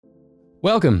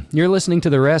Welcome. You're listening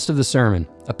to The Rest of the Sermon,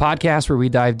 a podcast where we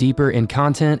dive deeper in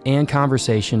content and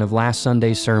conversation of last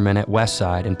Sunday's sermon at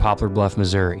Westside in Poplar Bluff,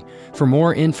 Missouri. For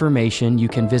more information, you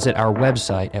can visit our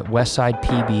website at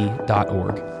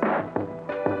westsidepb.org.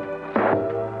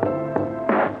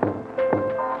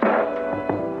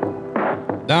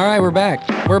 All right, we're back.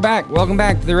 Welcome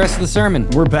back to The Rest of the Sermon.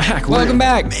 We're back. Welcome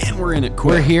back. Man, we're in it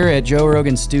quick. We're here at Joe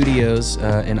Rogan Studios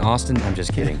in Austin. I'm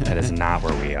just kidding. That is not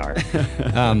where we are.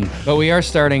 But we are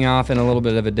starting off in a little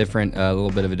bit of a different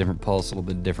pulse, a little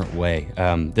bit different way.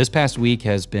 This past week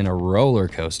has been a roller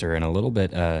coaster and a little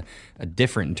bit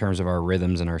different in terms of our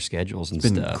rhythms and our schedules and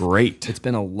stuff. It's been great. It's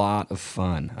been a lot of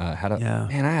fun.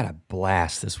 Man, I had a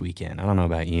blast this weekend. I don't know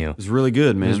about you. It was really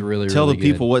good, man. It was really Tell really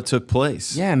the people good. what took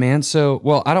place. Yeah, man. So,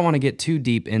 well, I don't want to get too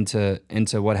deep into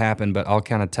what happened, but I'll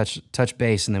kind of touch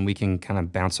base and then we can kind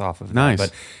of bounce off of that.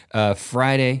 Nice. But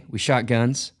Friday, we shot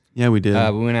guns. Yeah, we did.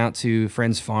 We went out to a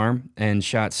friend's farm and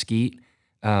shot skeet.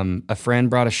 A friend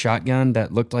brought a shotgun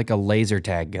that looked like a laser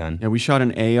tag gun. Yeah, we shot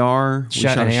an AR.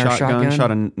 Shot we an shot AR a shotgun, shotgun?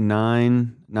 shot a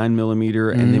 9 millimeter,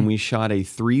 and then we shot a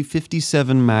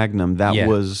 357 Magnum that Yeah.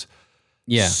 was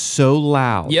Yeah. so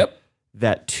loud Yep.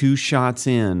 that 2 shots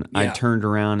in, I Yeah. turned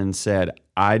around and said,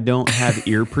 I don't have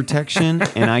ear protection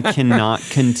and I cannot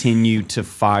continue to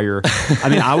fire. I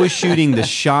mean, I was shooting the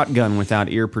shotgun without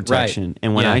ear protection.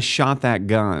 And when Yeah. I shot that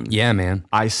gun, Yeah, man.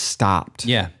 I stopped.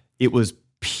 Yeah. It was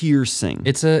piercing.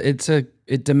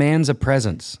 It demands a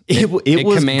presence. It was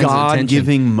commands God attention.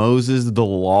 giving Moses the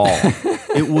law.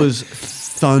 It was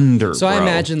thunder. So I bro.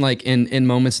 imagine like in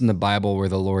moments in the Bible where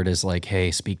the Lord is like,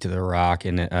 "Hey, speak to the rock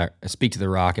and it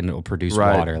will produce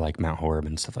Right. water," like Mount Horeb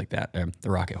and stuff like that, the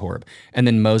rock at Horeb. And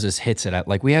then Moses hits it at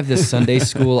like we have this Sunday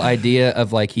school idea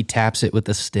of like he taps it with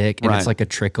a stick and it's Right. like a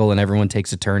trickle and everyone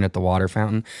takes a turn at the water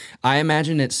fountain. I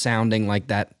imagine it sounding like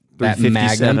that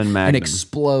 357 an Magnum.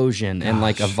 explosion and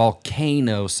like a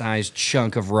volcano-sized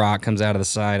chunk of rock comes out of the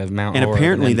side of Mount And Horeb.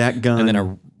 apparently that gun- and then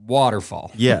a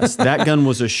waterfall. Yes, that gun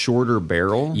was a shorter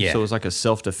barrel, Yeah. so it was like a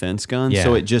self-defense gun. Yeah.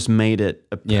 So it just made it.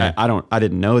 Yeah. I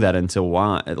didn't know that until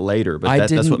later, but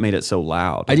that's didn't- what made it so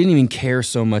loud. I didn't even care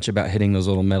so much about hitting those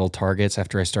little metal targets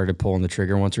after I started pulling the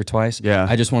trigger once or twice. Yeah.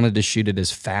 I just wanted to shoot it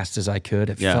as fast as I could.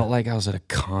 It Yeah. felt like I was at a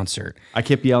concert. I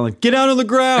kept yelling, "Get out on the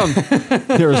ground!"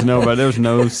 There was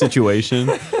no situation.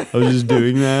 I was just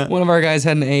doing that. One of our guys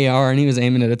had an AR and he was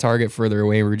aiming at a target further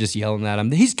away. We were just yelling at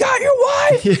him, "He's got your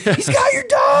wife! He's got your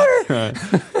daughter!" Right.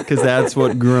 Because that's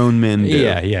what grown men do.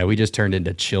 Yeah. We just turned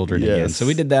into children again. Yes. So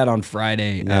we did that on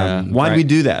Friday. Why'd we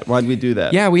do that? Why'd we do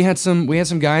that? Yeah, we had some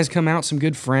guys come out, some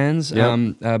good friends.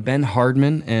 Yep. Ben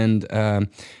Hardman and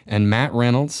Matt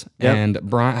Reynolds Yep. and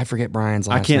Brian. I forget Brian's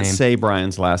last I can't name. say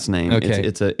Brian's last name. Okay.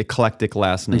 It's an eclectic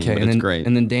last name, but and it's then, great.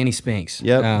 And then Danny Spinks.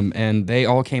 Yep. And they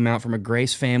all came out from a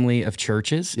Grace family of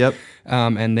churches. Yep.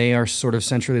 And they are sort of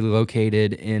centrally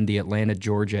located in the Atlanta,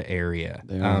 Georgia area.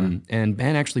 They are. And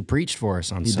Ben actually preached for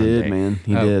us on He Sunday. did, man.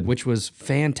 He did. Which was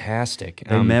fantastic.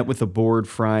 They met with the board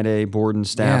and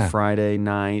staff Yeah. Friday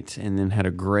night, and then had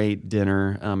a great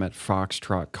dinner at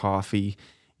Foxtrot Coffee.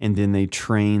 And then they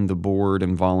trained the board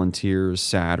and volunteers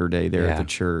Saturday there Yeah. at the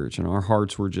church. And our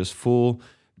hearts were just full,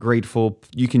 grateful.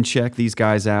 You can check these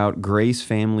guys out, Grace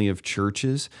Family of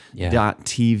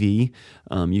Churches.tv.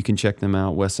 You can check them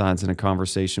out. Westside's in a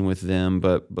conversation with them.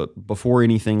 But before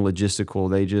anything logistical,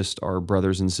 they just are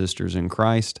brothers and sisters in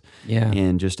Christ. Yeah.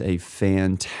 And just a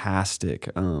fantastic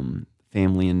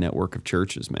family and network of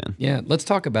churches, man. Yeah, let's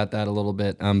talk about that a little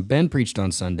bit. Ben preached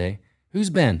on Sunday. Who's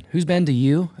Ben? Who's been to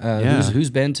you? Yeah. Who's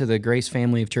been to the Grace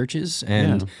family of churches?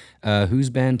 And who's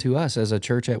been to us as a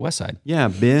church at Westside? Yeah,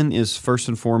 Ben is first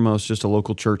and foremost just a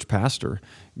local church pastor.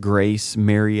 Grace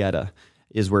Marietta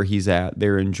is where he's at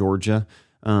there in Georgia.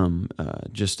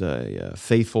 Just a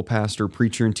faithful pastor,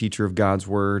 preacher, and teacher of God's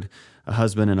word, a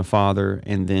husband and a father.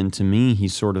 And then to me,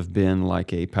 he's sort of been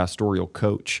like a pastoral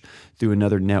coach through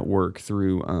another network,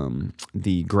 through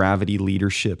the Gravity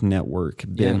Leadership Network.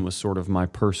 Ben was sort of my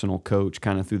personal coach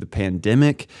kind of through the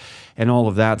pandemic and all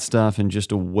of that stuff, and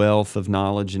just a wealth of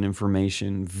knowledge and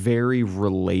information. Very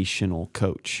relational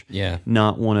coach. Yeah.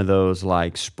 Not one of those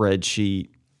like spreadsheet,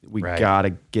 we Right. got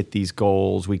to get these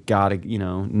goals. We got to,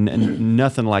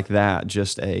 nothing like that.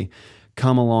 Just a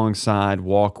come alongside,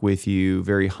 walk with you,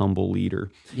 very humble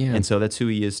leader. Yeah. And so that's who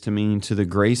he is to me. To the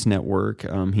Grace Network,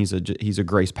 he's a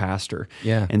Grace pastor.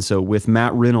 Yeah. And so with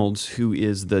Matt Reynolds, who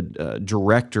is the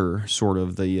director, sort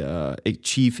of the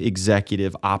chief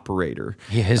executive operator.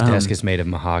 Yeah, his desk is made of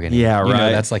mahogany. yeah, You know,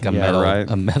 right. that's like a Yeah, metal right.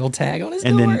 a metal tag on his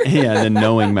And door. then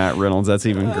knowing Matt Reynolds, that's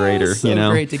even greater. So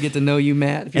great to get to know you,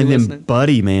 Matt. If you're And then listening.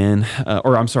 Buddy, man,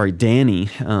 Danny,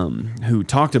 who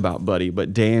talked about Buddy,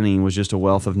 but Danny was just a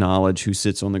wealth of knowledge. George, who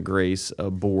sits on the Grace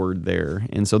board there.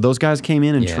 And so those guys came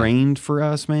in and trained for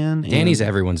us, man. Danny's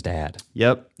everyone's dad.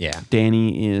 Yep. Yeah.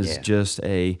 Danny is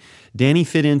Danny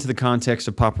fit into the context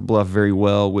of Poplar Bluff very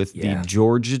well with the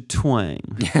Georgia twang.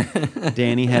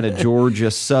 Danny had a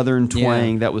Georgia Southern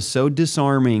twang that was so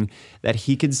disarming that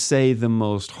he could say the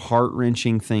most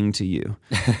heart-wrenching thing to you.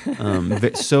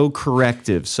 So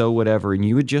corrective, so whatever, and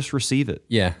you would just receive it.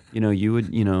 Yeah. You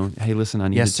would, hey, listen, I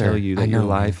need to tell you that your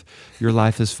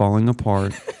life is falling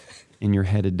apart. And you're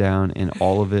headed down, and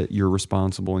all of it, you're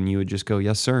responsible. And you would just go,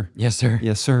 yes, sir. Yes, sir.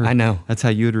 Yes, sir. I know. That's how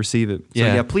you would receive it.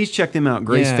 Yeah. So, please check them out.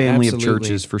 Grace Family of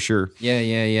Churches, for sure.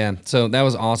 Yeah. So that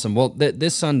was awesome. Well,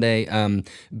 this Sunday,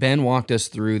 Ben walked us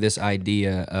through this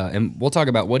idea, and we'll talk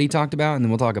about what he talked about, and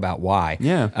then we'll talk about why.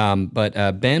 Yeah.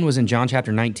 But Ben was in John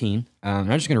chapter 19.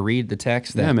 I'm just going to read the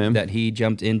text that he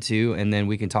jumped into, and then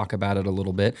we can talk about it a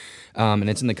little bit. And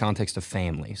it's in the context of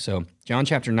family. So John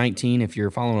chapter 19, if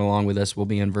you're following along with us, we'll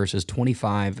be in verses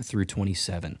 25 through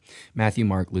 27. Matthew,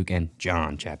 Mark, Luke, and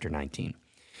John chapter 19.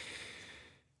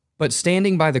 But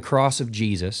standing by the cross of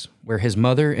Jesus, were his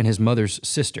mother and his mother's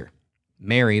sister,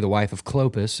 Mary, the wife of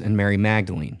Clopas, and Mary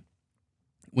Magdalene.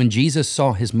 When Jesus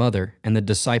saw his mother and the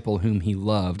disciple whom he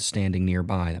loved standing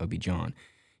nearby, that would be John,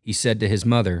 he said to his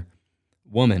mother,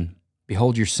 "Woman,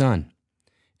 behold your son."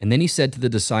 And then he said to the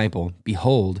disciple,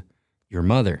 "Behold your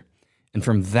mother." And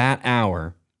from that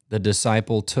hour, the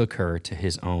disciple took her to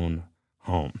his own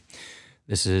home.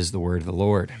 This is the word of the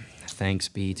Lord. Thanks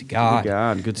be to God.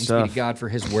 Good stuff. Thanks be to God for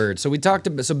his word. So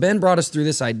so Ben brought us through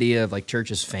this idea of like church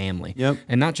as family. Yep.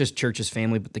 And not just church as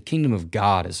family, but the kingdom of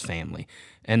God as family.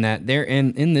 And that there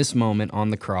in this moment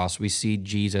on the cross, we see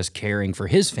Jesus caring for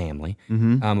his family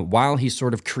while he's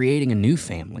sort of creating a new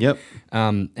family. Yep.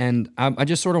 And I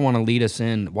just sort of want to lead us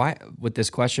in with this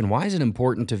question. Why is it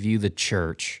important to view the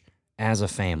church as a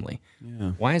family?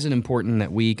 Yeah. Why is it important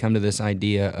that we come to this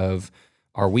idea of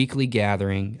our weekly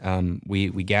gathering?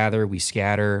 We gather, we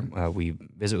scatter, we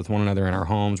visit with one another in our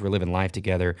homes, we're living life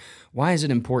together. Why is it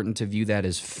important to view that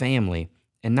as family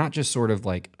and not just sort of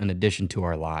like an addition to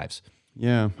our lives?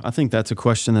 Yeah, I think that's a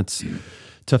question that's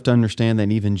tough to understand,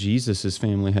 that even Jesus'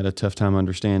 family had a tough time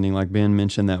understanding. Like Ben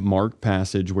mentioned that Mark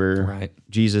passage where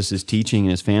Jesus is teaching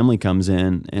and his family comes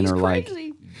in and He's are crazy.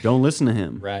 Like, don't listen to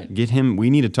him. Right. Get him. We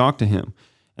need to talk to him.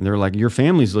 And they're like, your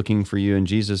family's looking for you. And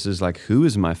Jesus is like, who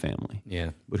is my family?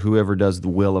 Yeah. But whoever does the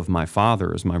will of my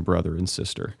Father is my brother and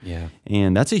sister. Yeah.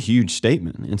 And that's a huge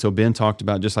statement. And so Ben talked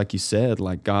about, just like you said,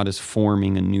 like God is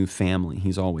forming a new family.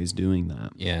 He's always doing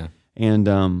that. Yeah. And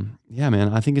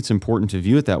man, I think it's important to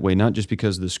view it that way, not just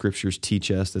because the scriptures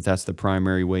teach us that that's the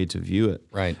primary way to view it.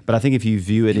 Right. But I think if you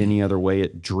view it any other way,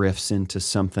 it drifts into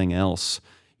something else,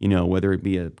 whether it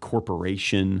be a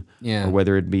corporation or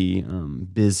whether it be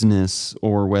business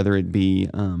or whether it be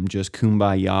just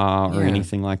kumbaya or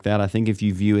anything like that. I think if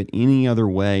you view it any other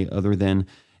way other than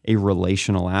a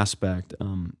relational aspect,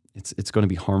 it's going to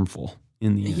be harmful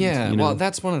in the end. Yeah, well,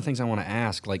 that's one of the things I want to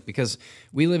ask, because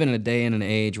we live in a day and an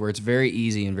age where it's very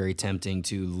easy and very tempting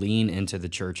to lean into the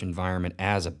church environment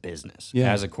as a business,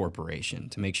 as a corporation,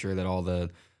 to make sure that all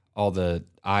the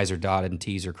I's are dotted and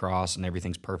T's are crossed and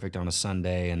everything's perfect on a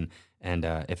Sunday, and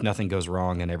if nothing goes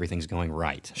wrong, then everything's going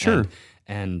right. Sure.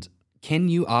 And can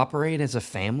you operate as a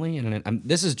family? And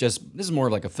this is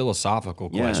more like a philosophical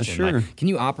question. Yeah, sure. Can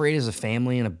you operate as a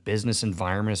family in a business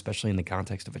environment, especially in the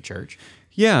context of a church?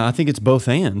 Yeah, I think it's both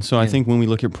and. So I think when we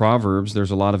look at Proverbs,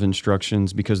 there's a lot of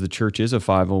instructions because the church is a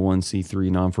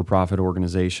 501c3 non-for-profit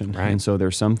organization. Right. And so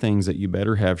there's some things that you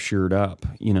better have shored up,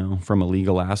 from a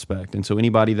legal aspect. And so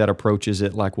anybody that approaches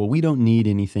it like, well, we don't need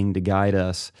anything to guide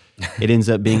us, it ends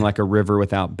up being like a river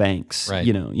without banks. Right.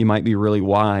 You might be really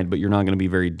wide, but you're not going to be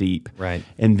very deep. Right.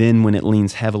 And then when it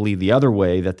leans heavily the other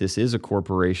way, that this is a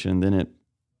corporation, then it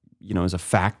is a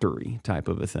factory type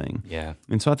of a thing. Yeah.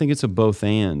 And so I think it's a both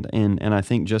and I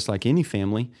think just like any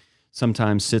family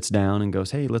sometimes sits down and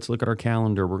goes, hey, let's look at our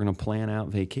calendar. We're going to plan out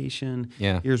vacation.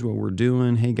 Yeah. Here's what we're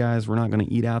doing. Hey guys, we're not going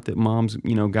to eat out, that mom's,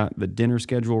 got the dinner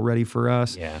schedule ready for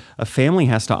us. Yeah. A family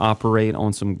has to operate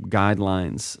on some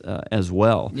guidelines as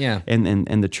well. Yeah.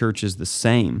 And the church is the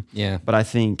same. Yeah. But I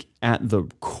think at the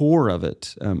core of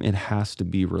it, it has to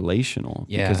be relational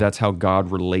because that's how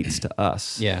God relates to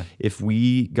us. Yeah. If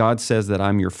God says that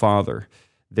I'm your father,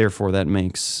 therefore that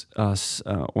makes us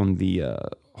on the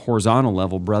horizontal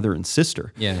level brother and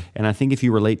sister. Yeah. And I think if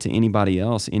you relate to anybody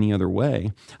else any other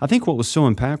way, I think what was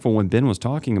so impactful when Ben was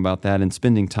talking about that and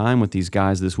spending time with these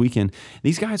guys this weekend,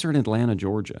 these guys are in Atlanta,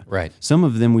 Georgia. Right. Some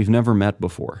of them we've never met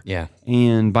before. Yeah.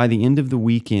 And by the end of the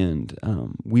weekend,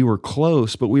 we were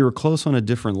close, but we were close on a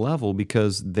different level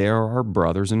because they're our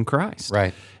brothers in Christ.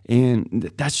 Right.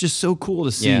 And that's just so cool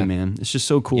to see, man. It's just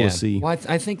so cool to see. Well,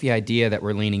 I think the idea that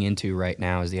we're leaning into right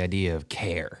now is the idea of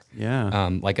care. Yeah.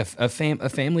 Like a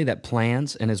family that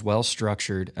plans and is well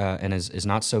structured and is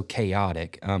not so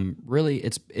chaotic. Really,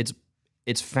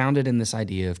 it's founded in this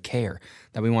idea of care,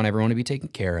 that we want everyone to be taken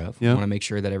care of. We want to make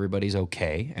sure that everybody's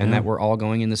okay and that we're all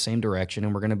going in the same direction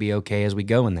and we're going to be okay as we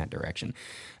go in that direction.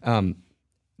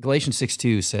 Galatians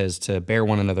 6:2 says to bear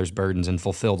one another's burdens and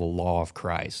fulfill the law of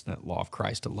Christ. That law of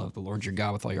Christ, to love the Lord your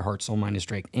God with all your heart, soul, mind, and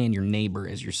strength, and your neighbor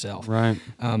as yourself. Right.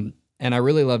 And I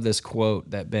really love this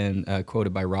quote that been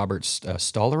quoted by Robert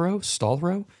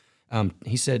Stollerow.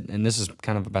 He said, and this is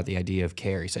kind of about the idea of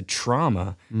care. He said,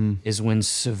 trauma is when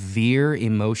severe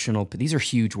emotional, these are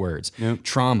huge words. Yep.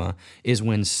 Trauma is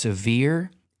when severe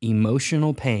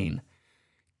emotional pain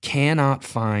cannot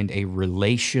find a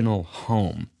relational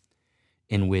home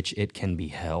in which it can be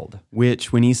held.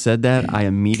 Which, when he said that, I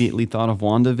immediately thought of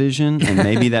WandaVision, and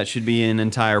maybe that should be an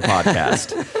entire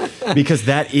podcast. Because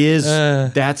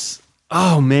that's...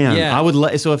 Oh, man. Yeah. I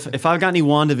would so if I've got any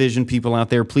WandaVision people out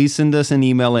there, please send us an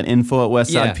email at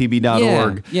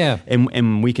info@westsidepb.org. Yeah.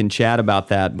 And we can chat about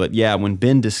that. But yeah, when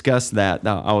Ben discussed that,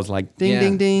 I was like, ding,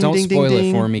 ding, ding, Don't ding, spoil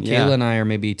ding, it for me. Yeah. Kayla and I are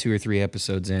maybe 2 or 3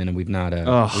 episodes in, and we've not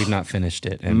finished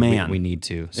it, and we need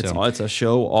to. So It's a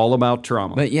show all about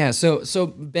trauma. But yeah, so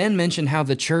Ben mentioned how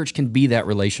the church can be that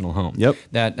relational home. Yep.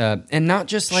 That and not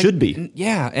just like Should be.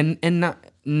 Yeah, and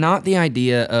not the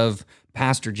idea of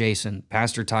Pastor Jason,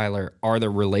 Pastor Tyler are the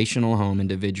relational home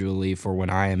individually for when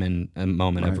I am in a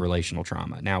moment of relational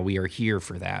trauma. Now, we are here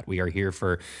for that. We are here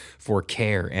for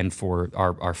care and for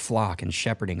our flock and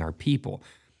shepherding our people.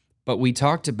 But we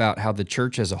talked about how the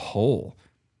church as a whole,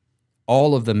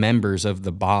 all of the members of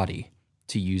the body,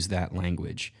 to use that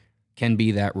language, can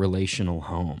be that relational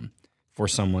home for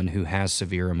someone who has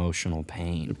severe emotional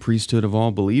pain. The priesthood of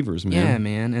all believers, man. Yeah,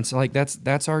 man. And so like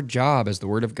that's our job, as the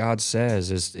Word of God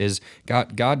says, is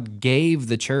God gave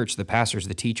the church, the pastors,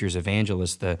 the teachers,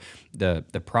 evangelists,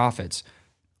 the prophets,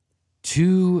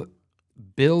 to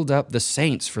build up the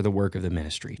saints for the work of the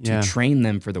ministry, to train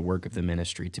them for the work of the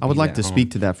ministry. I would like to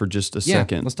speak to that for just a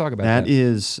second. Let's talk about that. That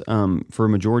is, for a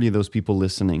majority of those people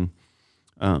listening,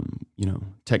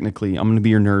 technically, I'm going to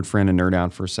be your nerd friend and nerd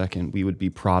out for a second. We would be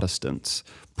Protestants,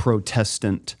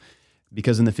 Protestant,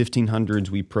 because in the 1500s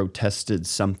we protested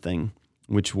something,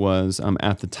 which was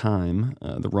at the time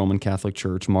the Roman Catholic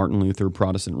Church, Martin Luther,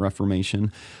 Protestant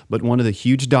Reformation. But one of the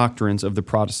huge doctrines of the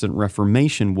Protestant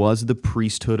Reformation was the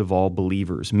priesthood of all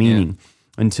believers, meaning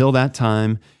until that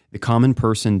time, the common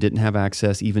person didn't have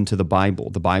access even to the Bible.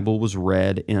 The Bible was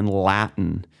read in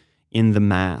Latin in the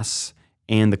Mass.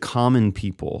 And the common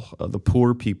people, the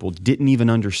poor people, didn't even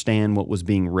understand what was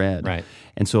being read. Right.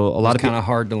 And so a lot of kind of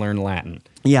hard to learn Latin.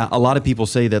 Yeah, a lot of people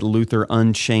say that Luther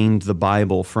unchained the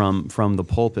Bible from the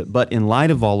pulpit. But in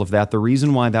light of all of that, the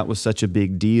reason why that was such a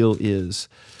big deal is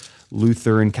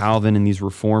Luther and Calvin and these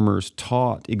reformers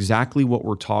taught exactly what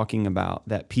we're talking about,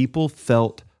 that people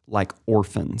felt like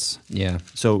orphans. Yeah.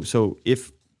 So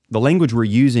if the language we're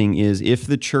using is if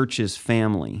the church is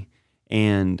family,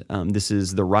 and this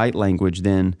is the right language,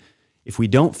 then if we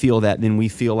don't feel that, then we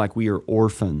feel like we are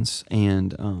orphans.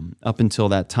 And up until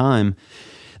that time,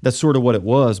 that's sort of what it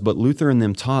was. But Luther and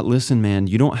them taught, listen, man,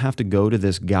 you don't have to go to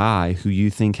this guy who you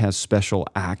think has special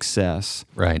access,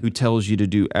 right, who tells you to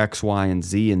do X, Y, and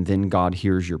Z, and then God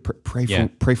hears your pray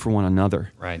for one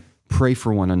another. Right. Pray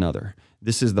for one another.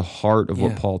 This is the heart of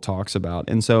what Paul talks about.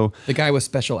 And so the guy with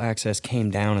special access came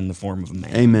down in the form of a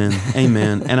man. Amen.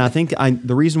 Amen. And I think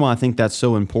the reason why I think that's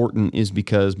so important is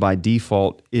because by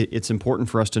default, it's important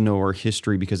for us to know our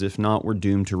history, because if not, we're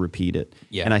doomed to repeat it.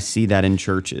 Yeah. And I see that in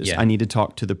churches. Yeah. I need to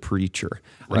talk to the preacher.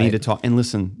 Right. I need to talk. And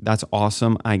listen, that's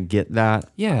awesome. I get that.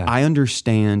 Yeah. I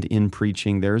understand in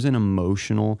preaching, there's an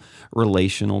emotional,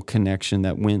 relational connection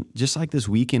that went, just like this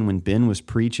weekend when Ben was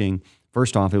preaching.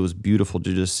 First off, it was beautiful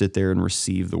to just sit there and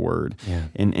receive the word. Yeah.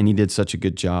 And he did such a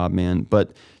good job, man.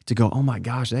 But to go, oh my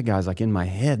gosh, that guy's like in my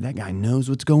head. That guy knows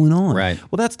what's going on. Right.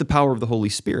 Well, that's the power of the Holy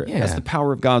Spirit. Yeah. That's the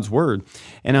power of God's word.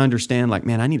 And I understand, like,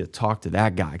 man, I need to talk to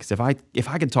that guy. Because if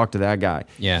I could talk to that guy,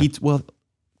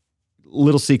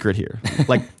 little secret here.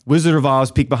 Like Wizard of Oz,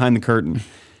 peek behind the curtain.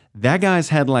 That guy's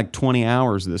had like 20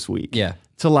 hours this week. Yeah.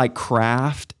 To like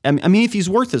craft. I mean, if he's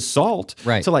worth his salt,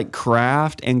 right, to like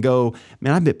craft and go,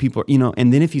 man, I bet people,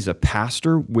 and then if he's a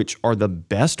pastor, which are the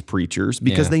best preachers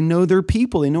because they know their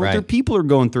people, they know what their people are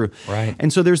going through. Right.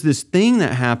 And so there's this thing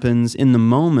that happens in the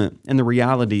moment. And the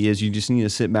reality is you just need to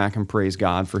sit back and praise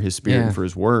God for his spirit and for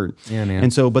his word. Yeah, man.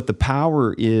 And so, but the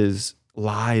power is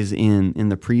lies in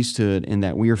the priesthood, and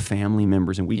that we are family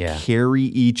members and we carry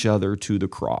each other to the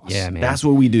cross. Yeah, man. That's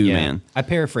what we do, man. I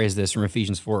paraphrased this from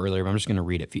Ephesians 4 earlier, but I'm just going to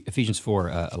read it. Ephesians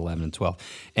 4, 11 and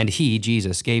 12. And he,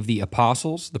 Jesus, gave the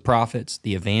apostles, the prophets,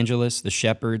 the evangelists, the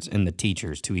shepherds, and the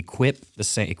teachers to equip the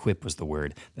saints. Equip was the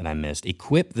word that I missed.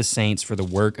 Equip the saints for the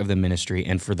work of the ministry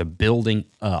and for the building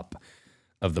up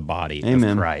of the body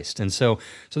of Christ. And so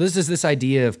this is this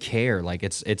idea of care. Like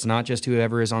it's not just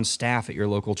whoever is on staff at your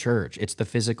local church. It's the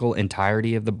physical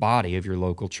entirety of the body of your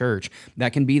local church.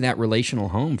 That can be that relational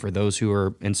home for those who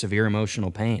are in severe emotional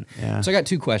pain. Yeah. So I got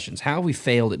two questions. How have we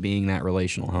failed at being that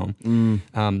relational home?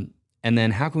 And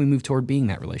then how can we move toward being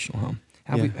that relational home?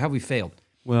 How have we failed?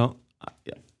 Well,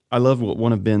 I love what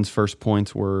one of Ben's first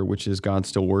points were, which is God's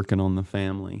still working on the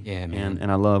family. Yeah, man.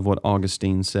 And I love what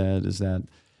Augustine said, is that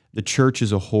the church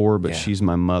is a whore, but she's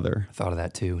my mother. I thought of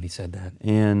that too when he said that.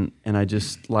 And I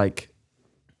just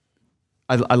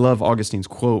I love Augustine's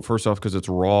quote, first off, because it's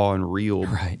raw and real.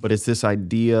 Right. But it's this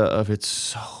idea of it's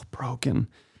so broken.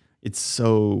 It's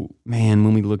so, man,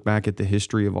 when we look back at the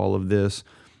history of all of this,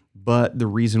 but the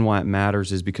reason why it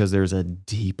matters is because there's a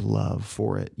deep love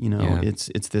for it.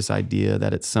 It's this idea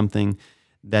that it's something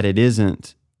that it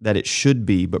isn't, that it should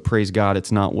be, but praise God,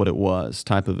 it's not what it was,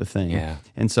 type of a thing. Yeah.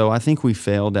 And so I think we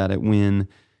failed at it when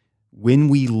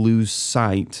we lose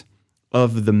sight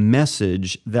of the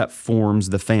message that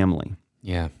forms the family.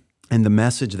 Yeah. And the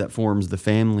message that forms the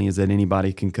family is that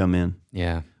anybody can come in.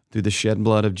 Yeah. Through the shed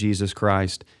blood of Jesus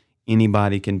Christ,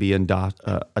 anybody can be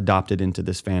adopted into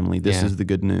this family. This is the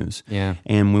good news. Yeah.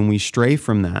 And when we stray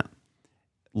from that,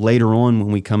 later on,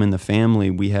 when we come in the family,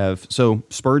 so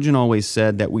Spurgeon always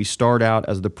said that we start out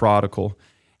as the prodigal,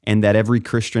 and that every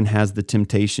Christian has the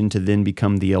temptation to then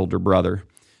become the elder brother.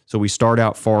 So we start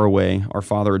out far away, our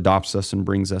Father adopts us and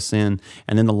brings us in,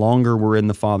 and then the longer we're in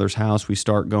the Father's house, we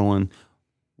start going,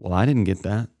 well, I didn't get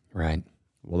that. Right.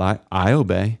 Well, I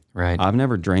obey. Right. I've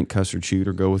never drank, cuss, or chewed,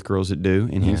 or go with girls that do.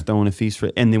 And he's throwing a feast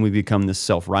for, and then we become this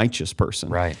self-righteous person.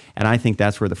 Right. And I think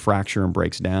that's where the fracture and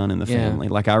breaks down in the family.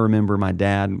 Like I remember my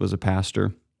dad was a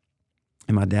pastor,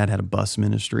 and my dad had a bus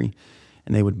ministry,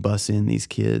 and they would bus in these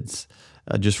kids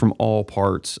just from all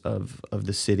parts of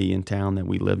the city and town that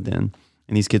we lived in.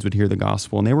 And these kids would hear the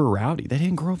gospel, and they were rowdy. They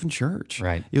didn't grow up in church.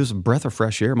 Right. It was a breath of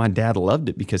fresh air. My dad loved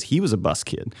it because he was a bus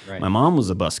kid. Right. My mom was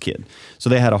a bus kid. So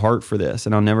they had a heart for this.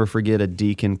 And I'll never forget a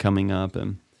deacon coming up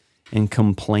and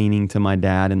complaining to my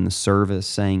dad in the service,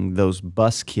 saying those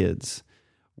bus kids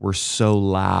were so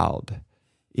loud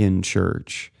in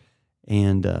church.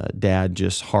 And Dad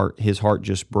his heart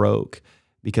just broke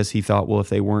because he thought, well, if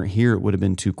they weren't here, it would have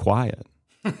been too quiet.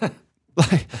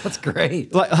 That's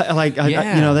great.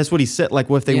 That's what he said. Like,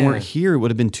 well, if they weren't here, it would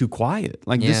have been too quiet.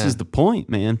 Like, this is the point,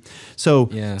 man. So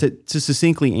to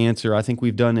succinctly answer, I think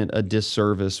we've done it a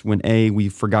disservice when A, we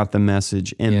forgot the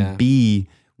message, and B,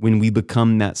 when we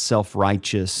become that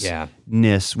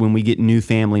self-righteousness when we get new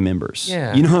family members.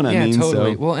 Yeah. You know what I mean? Yeah,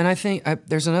 totally. So, well, and I think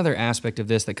there's another aspect of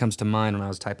this that comes to mind when I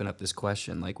was typing up this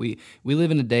question. Like we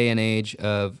live in a day and age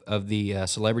of the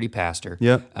celebrity pastor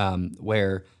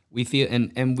where we feel,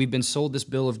 and we've been sold this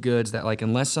bill of goods that like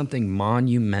unless something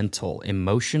monumental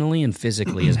emotionally and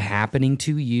physically is happening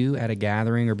to you at a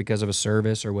gathering or because of a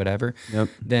service or whatever,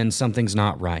 then something's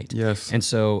not right. Yes. And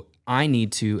so I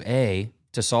need to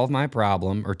solve my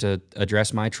problem or to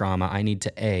address my trauma, I need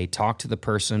to talk to the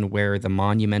person where the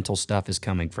monumental stuff is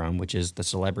coming from, which is the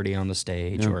celebrity on the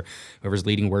stage or whoever's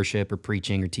leading worship or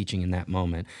preaching or teaching in that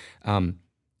moment.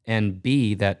 And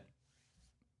B, that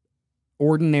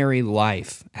ordinary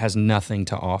life has nothing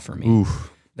to offer me.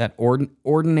 Oof. That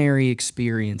ordinary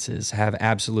experiences have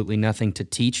absolutely nothing to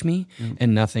teach me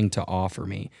and nothing to offer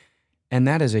me. And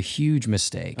that is a huge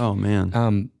mistake. Oh,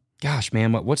 man. Gosh,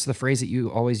 man, what's the phrase that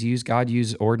you always use? God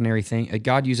uses ordinary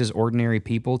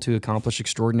people to accomplish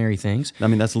extraordinary things. I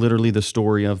mean, that's literally the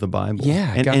story of the Bible.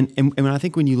 Yeah. And I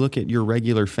think when you look at your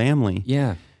regular family,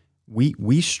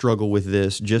 we struggle with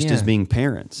this just as being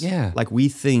parents. Yeah. Like we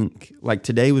think, like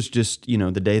today was just,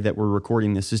 the day that we're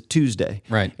recording this is Tuesday.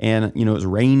 Right. And, it was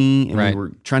rainy and we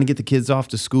were trying to get the kids off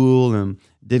to school and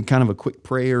did kind of a quick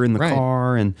prayer in the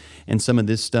car and some of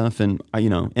this stuff. And,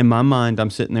 in my mind, I'm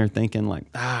sitting there thinking like,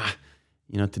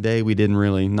 today we didn't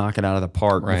really knock it out of the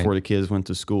park before the kids went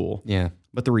to school. Yeah.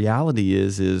 But the reality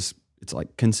is it's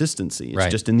like consistency. It's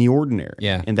just in the ordinary.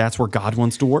 Yeah. And that's where God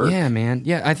wants to work. Yeah, man.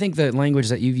 Yeah, I think the language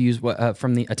that you've used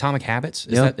from the Atomic Habits,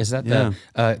 is that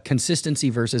the consistency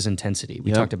versus intensity?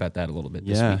 We talked about that a little bit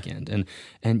this weekend.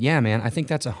 And yeah, man, I think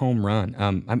that's a home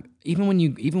run. even when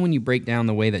you break down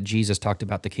the way that Jesus talked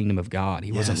about the kingdom of God,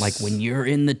 he wasn't like, when you're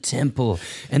in the temple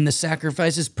and the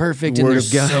sacrifice is perfect and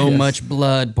there's so much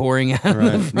blood pouring out of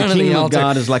the front of the altar. The kingdom of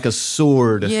God is like a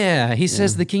sword. Yeah, he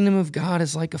says the kingdom of God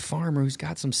is like a farmer who's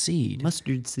got some seed.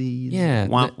 Mustard seeds. Yeah.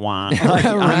 Wah, wah. Right.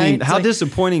 I mean, how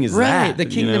disappointing is that? The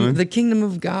kingdom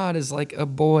of God is like a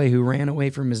boy who ran away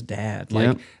from his dad,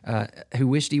 like who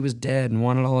wished he was dead and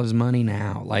wanted all his money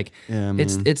now. Like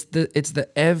it's the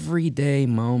everyday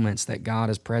moments that God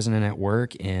is present and at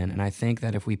work in. And I think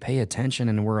that if we pay attention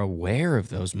and we're aware of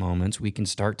those moments, we can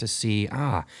start to see,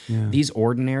 these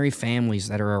ordinary families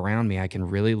that are around me, I can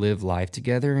really live life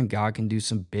together, and God can do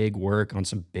some big work on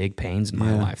some big pains in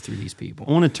my life through these people.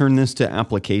 I want to turn this to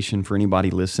application for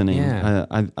anybody listening. Yeah.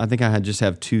 I think I just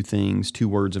have two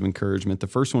words of encouragement. The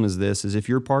first one is this, is if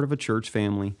you're part of a church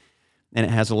family and it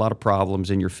has a lot of problems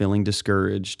and you're feeling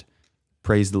discouraged,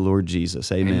 praise the Lord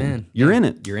Jesus. Amen. You're in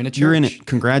it. You're in a church. You're in it.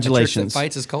 Congratulations. A church that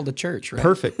fights is called a church, right?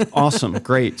 Perfect. Awesome.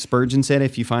 Great. Spurgeon said,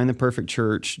 if you find the perfect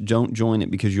church, don't join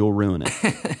it because you'll ruin it.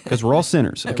 Because we're all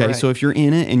sinners. Okay. Right. So if you're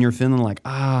in it and you're feeling like,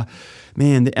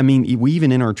 man, I mean, we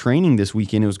even in our training this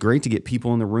weekend, it was great to get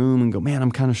people in the room and go, man,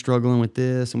 I'm kind of struggling with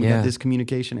this. And we got this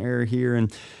communication error here.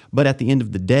 But at the end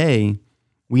of the day,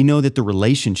 we know that the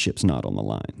relationship's not on the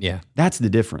line. Yeah. That's the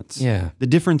difference. Yeah. The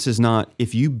difference is not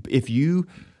if you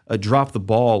drop the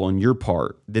ball on your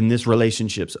part, then this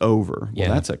relationship's over. Well,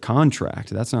 that's a contract.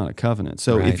 That's not a covenant.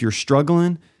 So if you're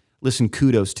struggling, listen,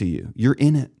 kudos to you. You're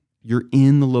in it. You're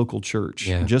in the local church.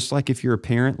 Yeah. Just like if you're a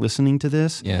parent listening to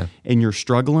this and you're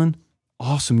struggling,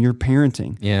 awesome, you're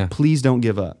parenting. Yeah. Please don't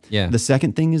give up. Yeah. The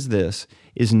second thing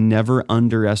is never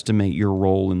underestimate your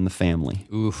role in the family.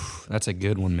 Oof, that's a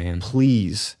good one, man.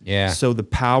 Please. Yeah. So the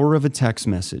power of a text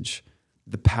message,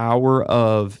 the power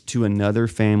of to another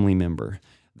family member,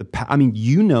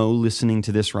 listening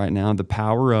to this right now, the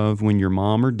power of when your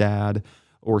mom or dad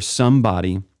or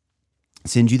somebody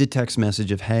sends you the text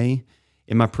message of, hey,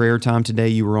 in my prayer time today,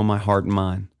 you were on my heart and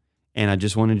mind. And I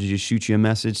just wanted to just shoot you a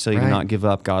message so you do not give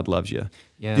up. God loves you.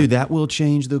 Yeah. Dude, that will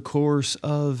change the course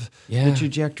of the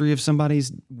trajectory of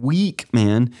somebody's week,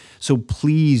 man. So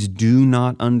please do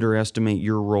not underestimate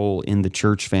your role in the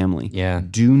church family. Yeah.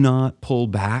 Do not pull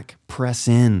back. Press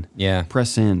in. Yeah.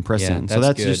 Press in. So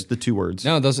that's good. just the two words.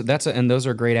 No, those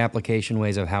are great application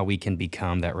ways of how we can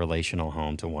become that relational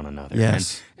home to one another.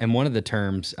 Yes. And one of the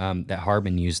terms that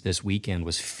Harbin used this weekend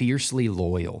was fiercely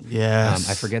loyal. Yes.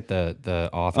 I forget the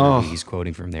author who he's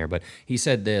quoting from there, but he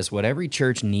said this: what every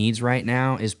church needs right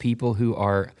now is people who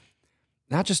are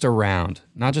not just around,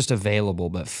 not just available,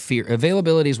 but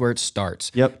availability is where it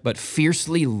starts. Yep. But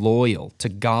fiercely loyal to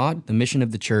God, the mission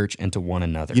of the church, and to one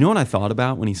another. You know what I thought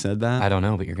about when he said that? I don't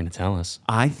know, but you're going to tell us.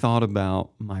 I thought about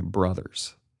my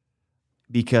brothers.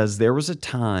 Because there was a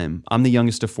time, I'm the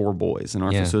youngest of four boys in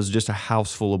our family, so it was just a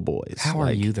house full of boys. How are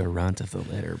you the runt of the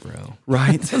litter, bro?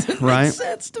 Right, right, make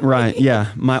sense to right. me.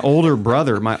 Yeah, my oldest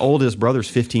brother's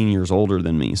 15 years older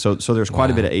than me, so there's quite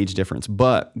a bit of age difference.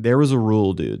 But there was a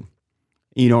rule, dude.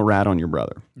 You don't rat on your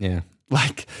brother. Yeah,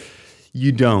 like.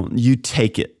 You don't. You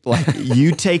take it. Like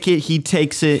you take it, he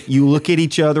takes it. You look at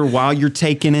each other while you're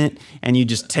taking it, and you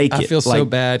just take it. I feel so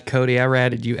bad, Cody. I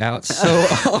ratted you out so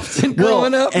often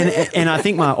growing up. And I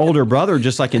think my older brother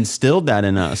just like instilled that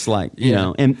in us, like you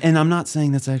know. And I'm not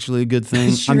saying that's actually a good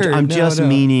thing. Sure, I'm just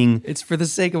meaning it's for the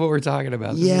sake of what we're talking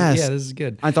about. Yes. This is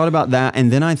good. I thought about that,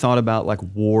 and then I thought about like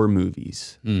war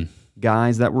movies.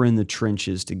 Guys that were in the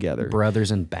trenches together.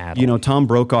 Brothers in battle. You know, Tom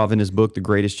Brokaw in his book, The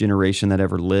Greatest Generation That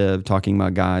Ever Lived, talking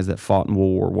about guys that fought in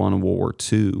World War I and World War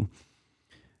II,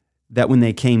 that when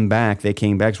they came back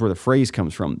is where the phrase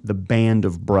comes from, the band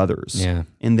of brothers. Yeah.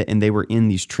 And they were in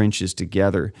these trenches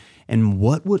together. And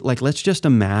what would, like, let's just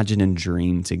imagine and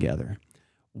dream together.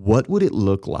 What would it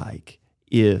look like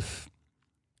if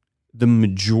the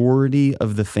majority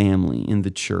of the family in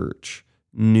the church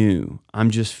knew, I'm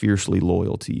just fiercely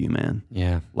loyal to you, man.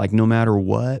 Yeah. Like no matter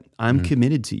what, I'm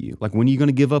committed to you. Like when are you going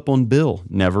to give up on Bill?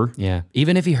 Never. Yeah.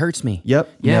 Even if he hurts me. Yep.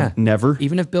 Yeah. Never.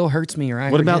 Even if Bill hurts me or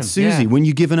I What hurt about him. Susie? Yeah. When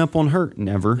you giving up on her?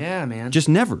 Never. Yeah, man. Just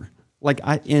never. Like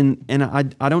I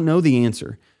don't know the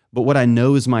answer, but what I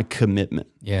know is my commitment.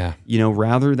 Yeah. You know,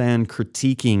 rather than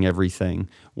critiquing everything,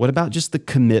 what about just the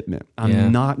commitment?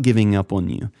 I'm not giving up on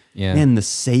you. Yeah. And the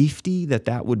safety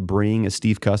that would bring, as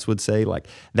Steve Cuss would say, like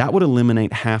that would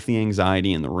eliminate half the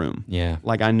anxiety in the room. Yeah.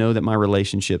 Like I know that my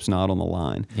relationship's not on the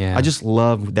line. Yeah. I just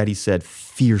love that he said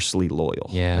fiercely loyal.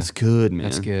 Yeah. That's good, man.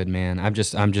 That's good, man. I'm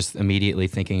just immediately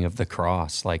thinking of the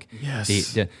cross. Like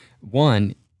yes.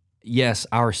 Yes,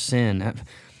 our sin.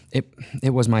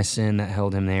 It was my sin that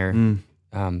held him there.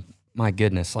 My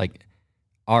goodness, like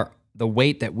the the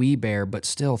weight that we bear, but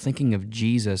still thinking of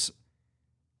Jesus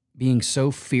being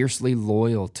so fiercely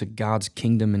loyal to God's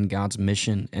kingdom and God's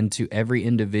mission and to every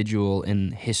individual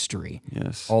in history,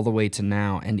 Yes. all the way to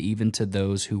now, and even to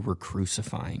those who were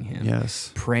crucifying him.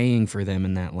 Yes. Praying for them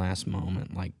in that last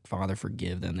moment, like, Father,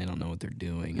 forgive them. They don't know what they're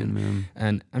doing. Amen.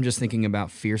 And I'm just thinking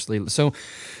about fierce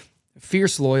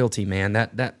loyalty, man.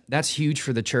 That's huge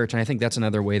for the church, and I think that's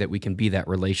another way that we can be that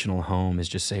relational home is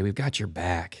just say, we've got your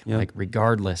back. Yep. Like,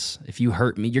 regardless, if you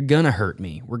hurt me, you're gonna hurt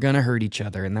me. We're gonna hurt each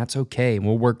other, and that's okay, and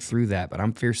we'll work through that. But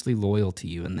I'm fiercely loyal to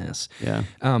you in this. Yeah.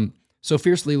 So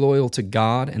fiercely loyal to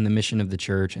God and the mission of the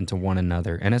church and to one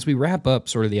another. And as we wrap up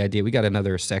sort of the idea, we got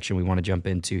another section we want to jump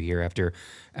into here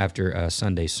after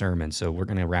Sunday's sermon. So we're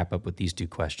going to wrap up with these two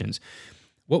questions.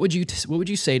 What would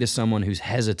you say to someone who's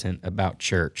hesitant about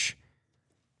church,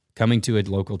 coming to a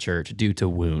local church due to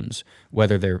wounds,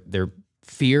 whether they're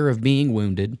fear of being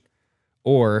wounded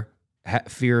or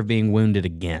fear of being wounded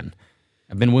again?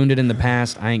 I've been wounded in the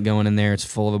past. I ain't going in there. It's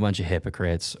full of a bunch of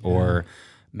hypocrites. Or,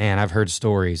 man, I've heard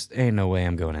stories. Ain't no way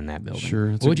I'm going in that building.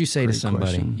 Sure. What would you say to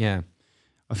somebody? Question. Yeah.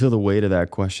 I feel the weight of that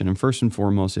question. And first and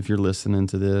foremost, if you're listening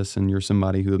to this and you're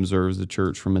somebody who observes the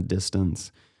church from a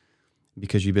distance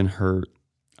because you've been hurt,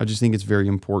 I just think it's very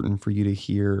important for you to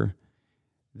hear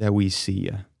that we see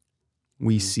you.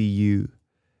 We see you.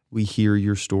 We hear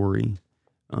your story.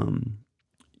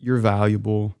 You're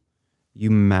valuable. You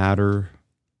matter.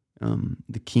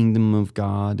 The kingdom of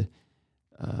God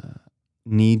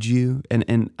needs you.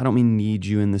 And I don't mean need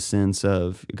you in the sense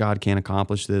of God can't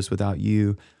accomplish this without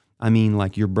you. I mean,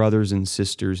 like, your brothers and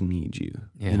sisters need you,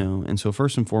 Yeah. you know? And so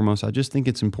first and foremost, I just think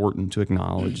it's important to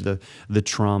acknowledge the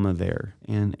trauma there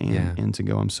and to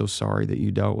go, I'm so sorry that you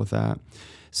dealt with that.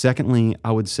 Secondly,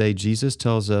 I would say Jesus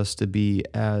tells us to be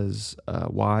as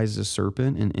wise as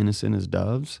serpent and innocent as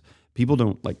doves. People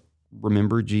don't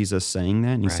remember Jesus saying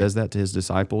that, and he says that to his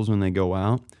disciples when they go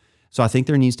out. So I think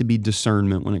there needs to be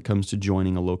discernment when it comes to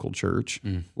joining a local church.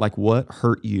 Like, what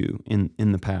hurt you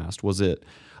in the past? Was it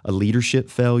a leadership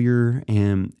failure?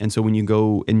 And so when you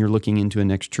go and you're looking into a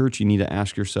next church, you need to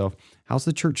ask yourself, how's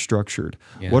the church structured?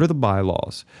 Yeah. What are the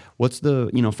bylaws? What's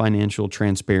the financial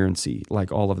transparency?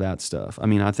 Like, all of that stuff. I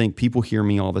mean, I think people hear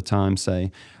me all the time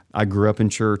say, I grew up in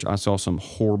church. I saw some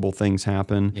horrible things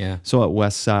happen. Yeah. So at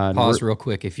Westside, Pause real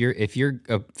quick. If you're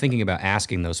thinking about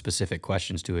asking those specific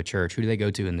questions to a church, who do they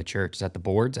go to in the church? Is that the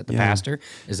boards? Is that the pastor?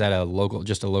 Is that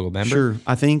just a local member? Sure.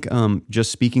 I think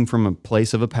just speaking from a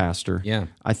place of a pastor, Yeah.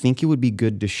 I think it would be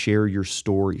good to share your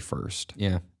story first.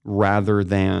 Yeah. Rather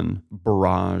than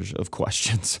barrage of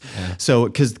questions. So,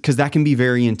 because that can be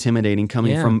very intimidating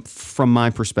coming from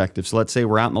my perspective. So let's say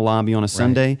we're out in the lobby on a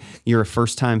Sunday, you're a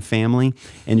first-time family,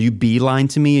 and you beeline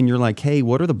to me and you're like, hey,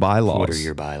 what are the bylaws? What are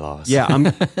your bylaws? Yeah,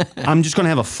 I'm just going to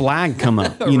have a flag come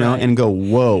up, know, and go,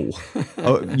 whoa.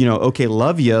 Okay,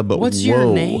 love you, but what's whoa.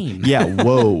 your name? Yeah,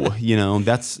 whoa.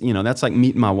 That's like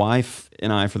meeting my wife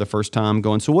and I for the first time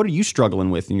going, so what are you struggling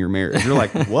with in your marriage? You're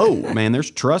like, whoa, man, there's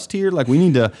trust here. Like, we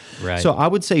need to. Right. So I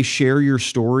would say share your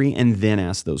story and then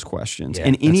ask those questions. Yeah,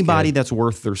 and anybody good. that's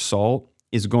worth their salt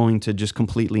is going to just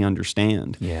completely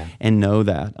understand and know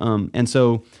that. And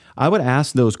so I would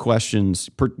ask those questions,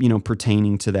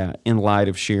 pertaining to that in light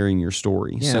of sharing your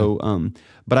story. Yeah. So,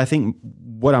 but I think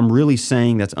what I'm really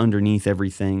saying that's underneath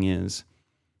everything is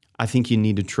I think you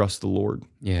need to trust the Lord.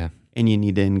 Yeah. And you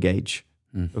need to engage.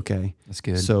 Okay. That's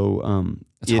good. So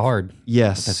it's hard.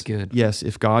 Yes. But that's good. Yes.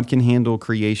 If God can handle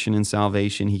creation and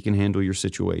salvation, he can handle your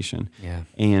situation. Yeah.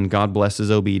 And God blesses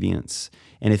obedience.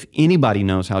 And if anybody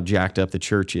knows how jacked up the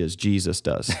church is, Jesus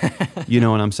does. You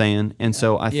know what I'm saying? And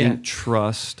so I think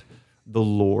trust the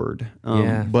Lord.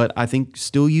 But I think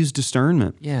still use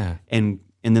discernment. Yeah. And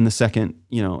then the second,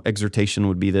 exhortation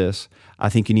would be this. I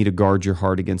think you need to guard your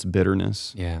heart against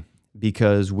bitterness. Yeah.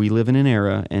 Because we live in an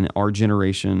era, and our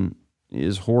generation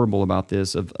is horrible about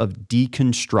this, of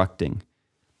deconstructing,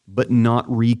 but not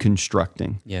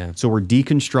reconstructing. Yeah. So we're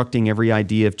deconstructing every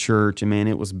idea of church, and man,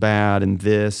 it was bad, and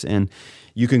this, and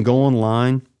you can go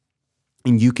online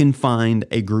and you can find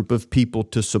a group of people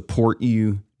to support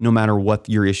you no matter what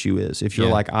your issue is. If you're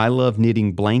like, I love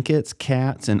knitting blankets,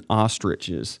 cats, and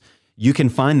ostriches, you can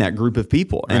find that group of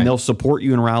people and they'll support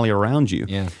you and rally around you.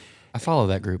 Yeah. I follow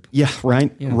that group. Yeah,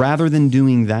 right. Yeah. Rather than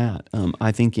doing that,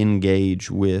 I think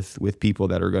engage with people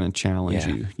that are going to challenge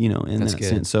you. In That's that good.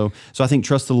 sense. So I think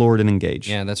trust the Lord and engage.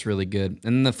 Yeah, that's really good.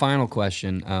 And then the final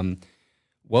question: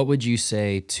 what would you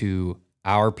say to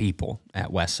our people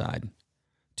at Westside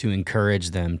to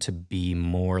encourage them to be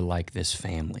more like this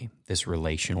family, this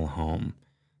relational home,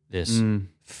 this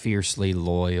fiercely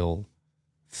loyal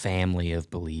family of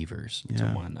believers to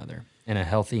one another, in a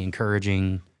healthy,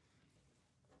 encouraging,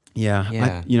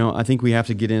 Yeah. I think we have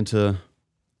to get into,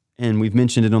 and we've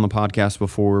mentioned it on the podcast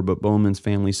before, but Bowman's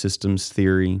family systems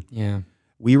theory. Yeah.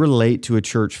 We relate to a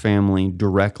church family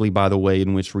directly by the way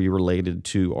in which we related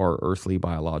to our earthly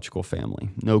biological family.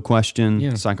 No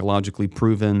question, psychologically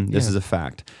proven. This is a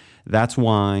fact. That's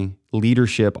why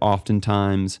leadership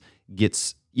oftentimes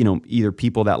gets, either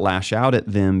people that lash out at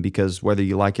them because whether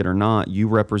you like it or not, you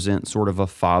represent sort of a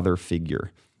father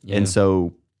figure. Yeah. And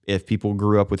so if people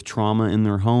grew up with trauma in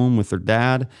their home with their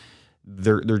dad,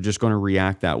 they're just going to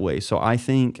react that way. So I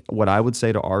think what I would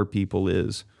say to our people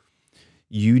is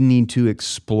you need to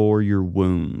explore your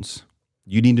wounds.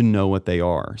 You need to know what they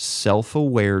are.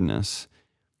 Self-awareness,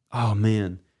 oh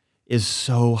man, is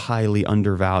so highly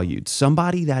undervalued.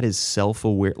 Somebody that is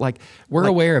self-aware, we're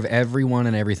aware of everyone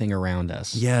and everything around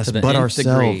us. Yes, but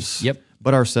ourselves. Degree. Yep.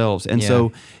 But ourselves. And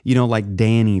so, like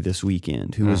Danny this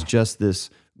weekend, who was just this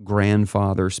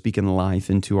grandfather speaking life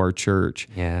into our church.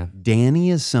 Yeah. Danny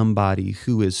is somebody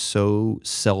who is so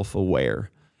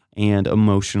self-aware and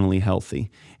emotionally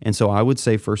healthy. And so I would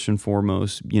say first and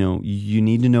foremost, you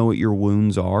need to know what your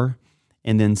wounds are.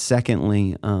 And then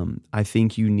secondly, I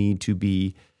think you need to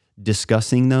be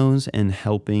discussing those and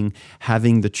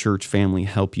having the church family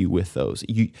help you with those.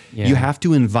 You have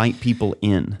to invite people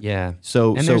in. Yeah.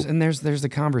 There's the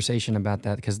conversation about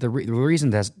that because the reason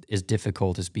that is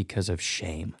difficult is because of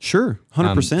shame. Sure,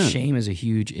 100%. Shame is a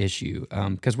huge issue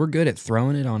because we're good at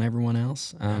throwing it on everyone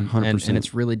else. 100%. And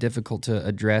it's really difficult to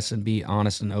address and be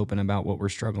honest and open about what we're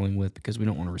struggling with because we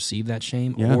don't want to receive that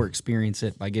shame or experience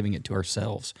it by giving it to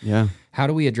ourselves. Yeah. How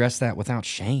do we address that without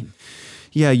shame?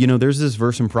 Yeah, there's this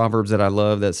verse in Proverbs that I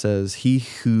love that says, "He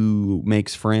who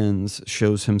makes friends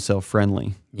shows himself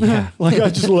friendly." Yeah. I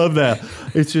just love that.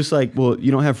 It's just like, well, you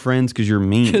don't have friends because you're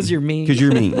mean. Because you're mean.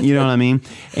 You know what I mean?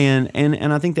 And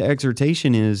I think the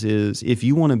exhortation is if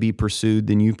you want to be pursued,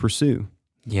 then you pursue.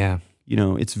 Yeah.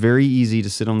 It's very easy to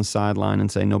sit on the sideline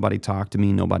and say, nobody talked to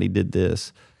me, nobody did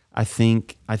this. I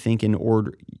think in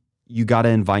order, you got to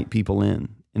invite people in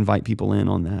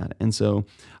on that. And so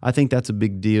I think that's a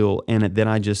big deal. And then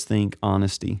I just think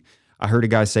honesty. I heard a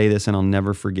guy say this and I'll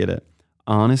never forget it.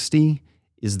 Honesty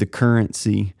is the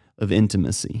currency of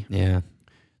intimacy. Yeah.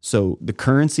 So the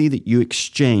currency that you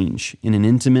exchange in an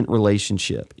intimate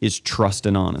relationship is trust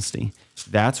and honesty.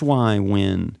 That's why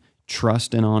when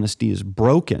trust and honesty is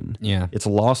broken, it's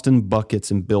lost in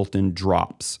buckets and built in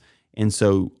drops. And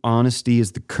so honesty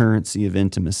is the currency of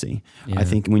intimacy. Yeah. I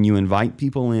think when you invite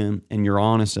people in and you're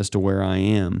honest as to where I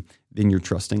am, then you're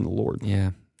trusting the Lord.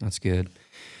 Yeah, that's good.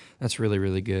 That's really,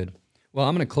 really good. Well,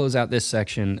 I'm going to close out this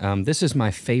section. This is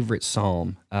my favorite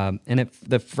psalm. And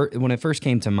when it first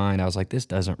came to mind, I was like, this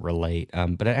doesn't relate.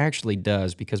 But it actually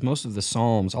does because most of the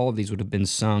psalms, all of these would have been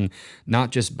sung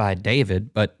not just by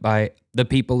David, but by the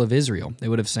people of Israel. They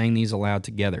would have sang these aloud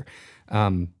together.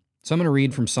 So I'm going to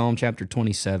read from Psalm chapter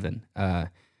 27, and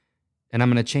I'm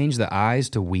going to change the I's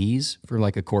to we's for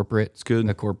like a corporate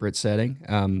setting,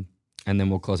 and then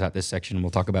we'll close out this section and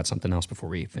we'll talk about something else before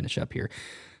we finish up here.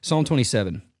 Psalm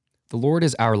 27, the Lord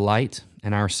is our light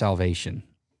and our salvation.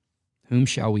 Whom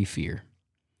shall we fear?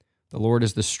 The Lord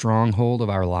is the stronghold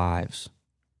of our lives.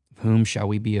 Of whom shall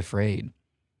we be afraid?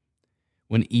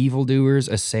 When evildoers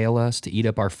assail us to eat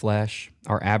up our flesh,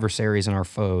 our adversaries and our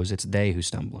foes, it's they who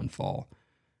stumble and fall.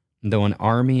 Though an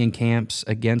army encamps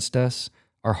against us,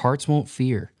 our hearts won't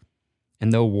fear.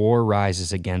 And though war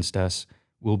rises against us,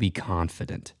 we'll be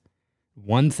confident.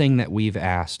 One thing that we've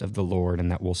asked of the Lord and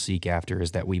that we'll seek after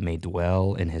is that we may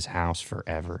dwell in his house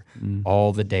forever,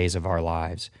 all the days of our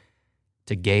lives,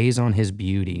 to gaze on his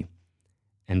beauty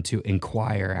and to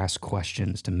inquire, ask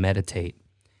questions, to meditate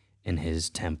in his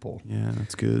temple. Yeah,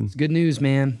 that's good. It's good news,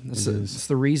 man. It's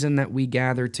the reason that we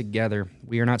gather together.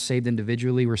 We are not saved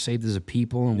individually. We're saved as a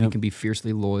people, and we can be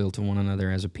fiercely loyal to one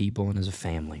another as a people and as a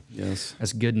family. Yes.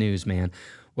 That's good news, man.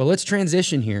 Well, let's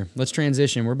transition here.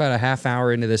 We're about a half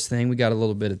hour into this thing. We got a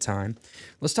little bit of time.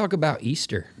 Let's talk about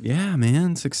Easter. Yeah,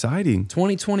 man. It's exciting.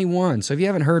 2021. So if you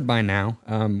haven't heard by now,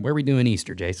 where are we doing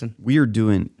Easter, Jason? We are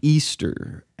doing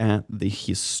Easter at the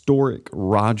historic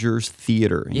Rogers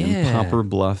Theater in Poplar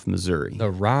Bluff, Missouri. The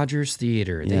Rogers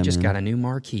Theater. They just got a new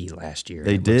marquee last year.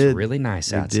 They did. Looks really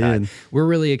nice outside. We're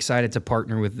really excited to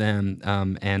partner with them,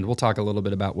 and we'll talk a little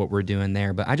bit about what we're doing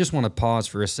there. But I just want to pause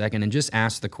for a second and just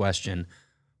ask the question.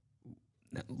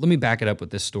 Let me back it up with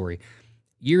this story.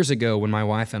 Years ago, when my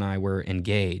wife and I were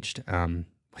engaged,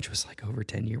 which was like over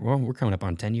 10 years. Well, we're coming up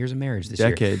on 10 years of marriage this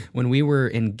year. When we were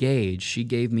engaged, she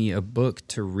gave me a book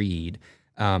to read,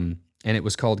 and it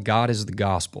was called God is the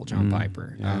Gospel, John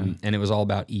Piper. And it was all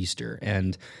about Easter.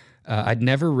 And I'd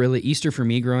never really, Easter for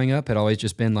me growing up had always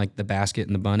just been like the basket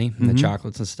and the bunny and the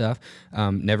chocolates and stuff.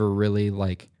 Never really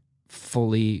like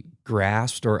fully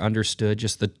grasped or understood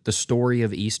just the story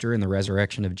of Easter and the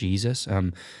resurrection of Jesus.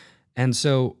 And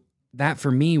so that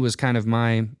for me was kind of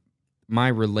my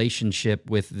relationship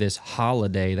with this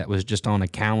holiday that was just on a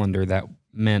calendar that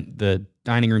meant the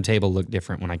dining room table looked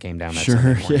different when I came down that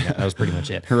Sunday morning. Yeah. That was pretty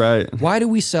much it. Right. Why do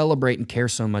we celebrate and care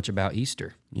so much about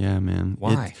Easter? Yeah, man.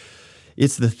 Why?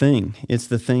 It's the thing. It's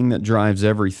the thing that drives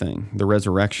everything, the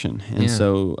resurrection. And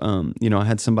so, I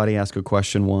had somebody ask a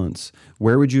question once.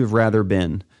 Where would you have rather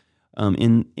been?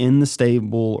 In the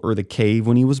stable or the cave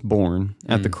when he was born,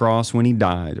 at the cross when he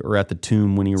died, or at the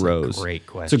tomb when he rose? Great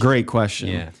question. It's a great question.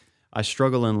 Yeah. I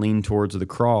struggle and lean towards the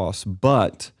cross,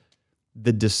 but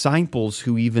the disciples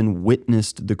who even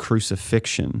witnessed the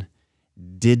crucifixion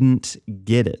didn't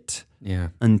get it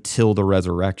until the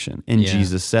resurrection. And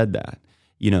Jesus said that.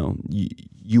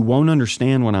 You won't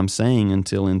understand what I'm saying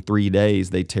until in 3 days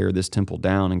they tear this temple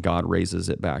down and God raises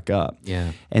it back up.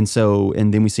 Yeah. And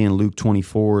then we see in Luke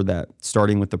 24 that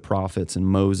starting with the prophets and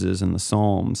Moses and the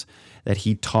Psalms, that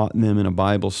he taught them in a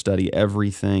Bible study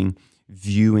everything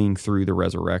viewing through the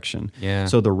resurrection. Yeah.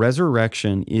 So the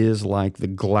resurrection is like the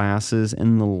glasses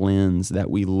and the lens that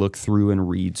we look through and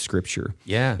read Scripture.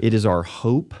 Yeah. It is our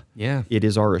hope. Yeah. It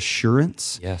is our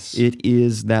assurance. Yes. It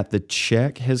is that the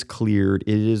check has cleared.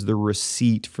 It is the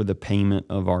receipt for the payment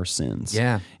of our sins.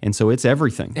 Yeah. And so it's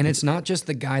everything. And it's not just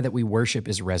the guy that we worship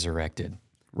is resurrected.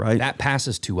 Right. That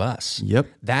passes to us. Yep.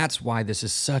 That's why this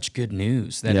is such good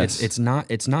news. That Yes. it's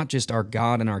not just our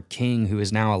God and our King who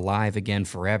is now alive again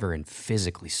forever and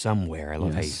physically somewhere. I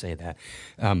love how you say that.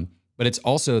 But it's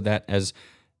also that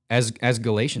as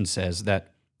Galatians says that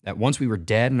once we were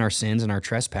dead in our sins and our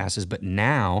trespasses, but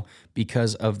now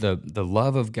because of the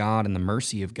love of God and the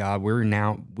mercy of God, we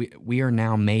are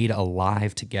now made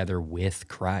alive together with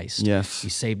Christ. Yes. He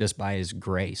saved us by His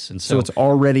grace, and So it's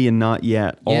already and not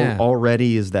yet. Yeah.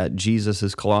 Already is that Jesus,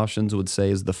 as Colossians would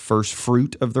say, is the first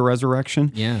fruit of the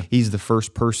resurrection. Yeah. He's the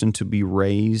first person to be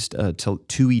raised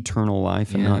to eternal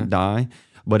life and not die.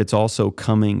 But it's also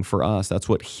coming for us. That's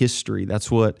what history,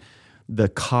 that's what the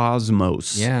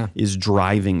cosmos is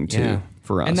driving to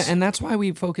for us. And that's why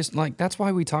we focus, that's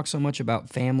why we talk so much about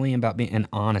family and about being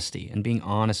honesty and being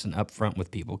honest and upfront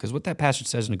with people. Because what that passage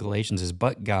says in Galatians is,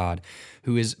 but God,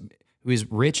 who is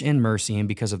rich in mercy, and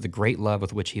because of the great love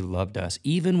with which He loved us,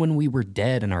 even when we were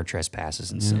dead in our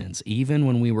trespasses and sins, even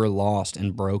when we were lost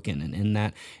and broken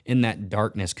and in that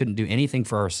darkness, couldn't do anything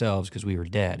for ourselves because we were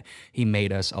dead, He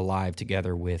made us alive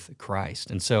together with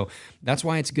Christ. And so that's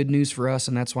why it's good news for us,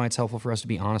 and that's why it's helpful for us to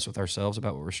be honest with ourselves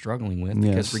about what we're struggling with,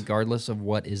 because regardless of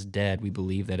what is dead, we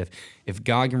believe that if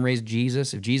God can raise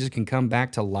Jesus, if Jesus can come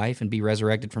back to life and be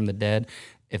resurrected from the dead,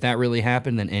 if that really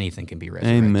happened, then anything can be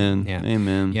resurrected. Amen. Yeah.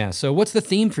 Amen. Yeah. So what's the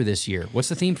theme for this year? What's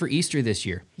the theme for Easter this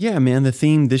year? Yeah, man, the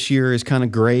theme this year is kind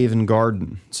of grave and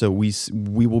garden. So we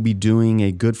will be doing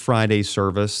a Good Friday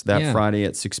service that Friday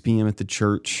at 6 p.m. at the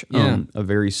church. A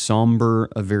very somber,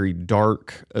 a very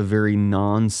dark, a very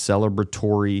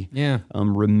non-celebratory,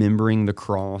 remembering the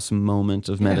cross moment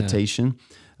of meditation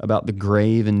about the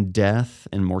grave and death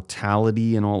and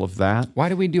mortality and all of that. Why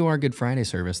do we do our Good Friday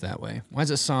service that way? Why is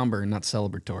it somber and not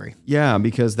celebratory? Yeah,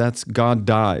 because that's God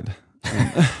died.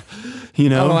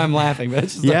 Oh, I'm laughing, but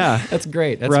it's just that's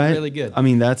great. That's really good. I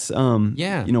mean, that's one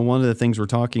of the things we're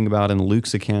talking about in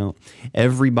Luke's account.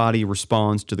 Everybody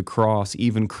responds to the cross,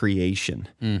 even creation.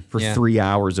 For 3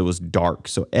 hours, it was dark.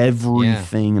 So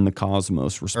everything in the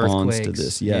cosmos responds to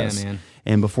this. Yes. Yeah, man.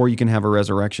 And before you can have a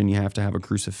resurrection, you have to have a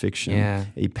crucifixion,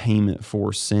 a payment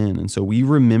for sin. And so we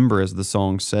remember, as the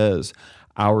song says,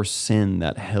 our sin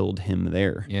that held Him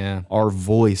there. Yeah. Our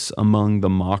voice among the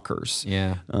mockers.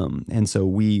 Yeah. And so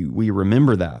we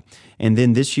remember that. And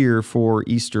then this year for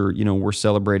Easter, we're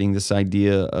celebrating this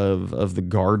idea of the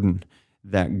garden,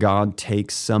 that God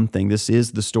takes something. This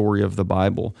is the story of the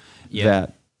Bible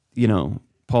that,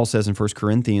 Paul says in 1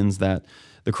 Corinthians that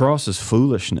the cross is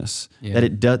foolishness. That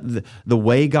it does, the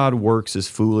way God works is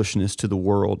foolishness to the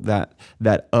world. That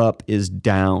up is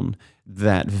down.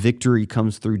 That victory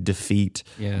comes through defeat.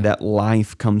 That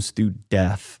life comes through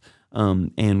death.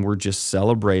 And we're just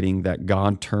celebrating that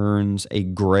God turns a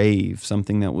grave,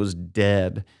 something that was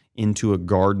dead, into a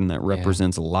garden that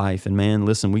represents life. And man,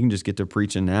 listen, we can just get to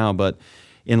preaching now, but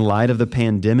in light of the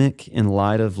pandemic, in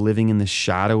light of living in the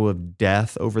shadow of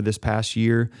death over this past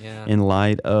year, in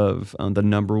light of the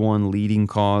number one leading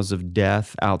cause of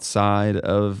death outside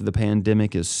of the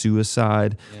pandemic is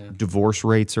suicide. Divorce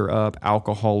rates are up.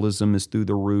 Alcoholism is through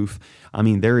the roof. I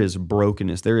mean, there is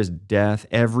brokenness. There is death.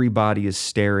 Everybody is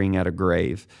staring at a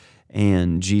grave.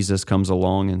 And Jesus comes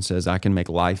along and says, I can make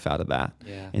life out of that.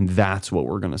 Yeah. And that's what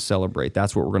we're going to celebrate.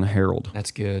 That's what we're going to herald.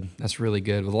 That's good. That's really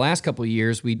good. Well, the last couple of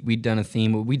years, we'd done a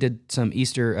theme. We did some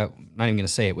Easter, not even going to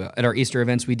say it. At our Easter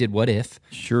events, we did What If.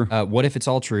 Sure. What if it's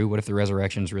all true? What if the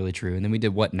resurrection is really true? And then we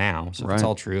did What Now? So if it's Right.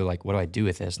 all true, like, what do I do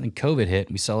with this? And then COVID hit.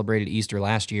 We celebrated Easter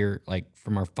last year, like,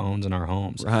 from our phones in our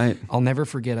homes. Right. I'll never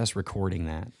forget us recording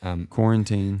that.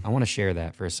 Quarantine. I want to share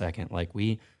that for a second. Like,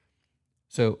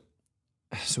 so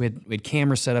we had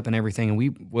cameras set up and everything,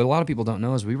 and what a lot of people don't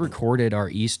know is we recorded our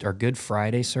Good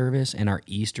Friday service and our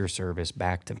Easter service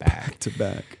back to back. To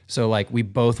back. So like we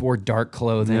both wore dark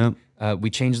clothing. Yep. We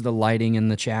changed the lighting in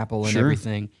the chapel and Sure.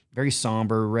 everything. Very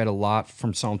somber. Read a lot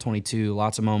from Psalm 22.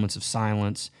 Lots of moments of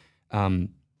silence. And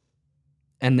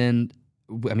then,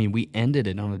 I mean, we ended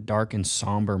it on a dark and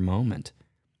somber moment.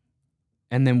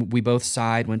 And then we both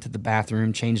sighed, went to the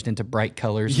bathroom, changed into bright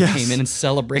colors, Yes. and came in and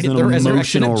celebrated It's the an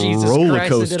resurrection of emotional Jesus roller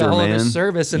Christ and did a coaster, whole other man.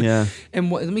 service. And, Yeah.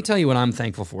 let me tell you what I'm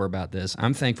thankful for about this.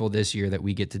 I'm thankful this year that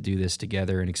we get to do this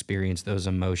together and experience those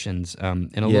emotions in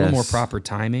a little more Yes. proper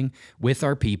timing with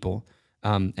our people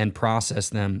and process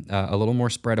them a little more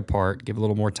spread apart, give a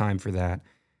little more time for that.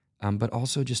 But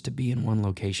also just to be in one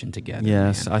location together.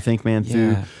 Yes, man. I think, man,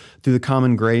 Yeah. through the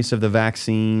common grace of the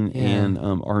vaccine Yeah. and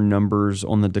our numbers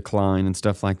on the decline and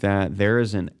stuff like that, there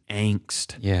is an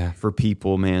angst Yeah. for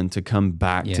people, man, to come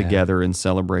back Yeah. together and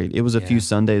celebrate. It was a few Yeah.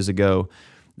 Sundays ago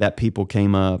that people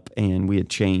came up and we had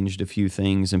changed a few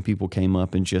things, and people came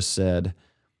up and just said,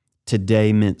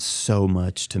 today meant so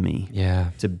much to me.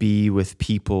 Yeah. To be with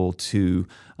people, to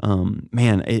I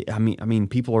mean,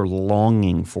 people are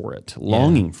longing for it,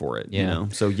 you Yeah. know.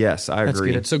 So yes, I That's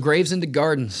agree. good. So graves into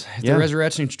gardens. If Yeah. the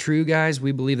resurrection is true, guys,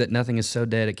 we believe that nothing is so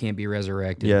dead it can't be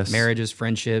resurrected. Yes. Marriages,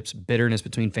 friendships, bitterness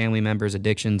between family members,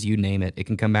 addictions, you name it. It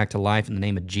can come back to life in the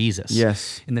name of Jesus.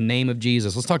 Yes. In the name of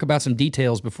Jesus. Let's talk about some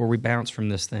details before we bounce from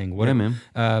this thing. Yeah, man.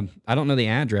 I don't know the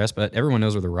address, but everyone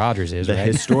knows where the Rogers is, The right?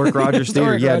 historic Rogers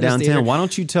Theater, Historic yeah, Rogers downtown. Theater. Why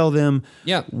don't you tell them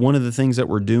Yeah. one of the things that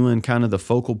we're doing, kind of the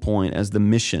focal point as the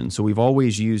mission? So we've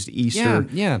always used Easter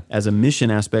Yeah. as a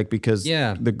mission aspect because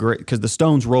Yeah. the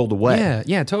stones rolled away.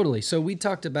 Yeah, totally. So we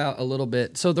talked about a little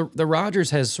bit. So the Rogers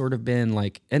has sort of been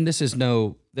like, and this is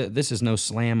no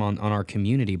slam on our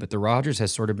community, but the Rogers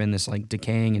has sort of been this like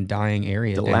decaying and dying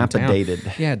area. Dilapidated.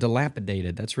 Downtown. Yeah,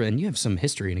 dilapidated. That's right. And you have some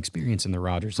history and experience in the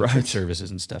Rogers, and church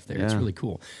services and stuff there. It's Yeah. really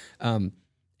cool.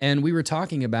 And we were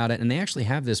talking about it, and they actually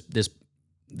have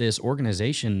this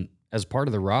organization as part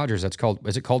of the Rogers. Is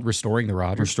it called Restoring the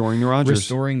Rogers? Restoring the Rogers.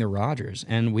 Restoring the Rogers.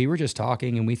 And we were just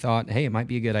talking and we thought, hey, it might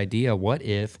be a good idea. What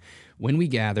if when we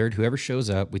gathered, whoever shows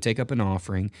up, we take up an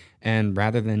offering, and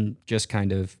rather than just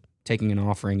kind of taking an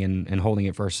offering and holding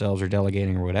it for ourselves or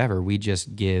delegating or whatever, we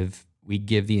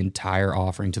give the entire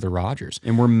offering to the Rogers.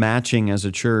 And we're matching as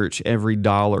a church every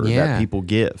dollar that people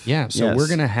give. Yeah, so Yes. we're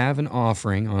going to have an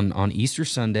offering on Easter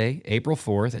Sunday, April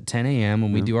 4th at 10 a.m.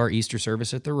 when we do our Easter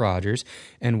service at the Rogers,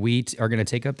 and we are going to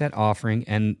take up that offering,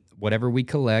 and whatever we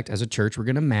collect as a church, we're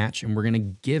going to match, and we're going to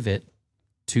give it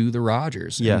to the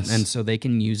Rogers. Yes. And so they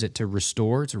can use it to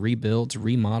restore, to rebuild, to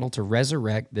remodel, to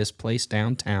resurrect this place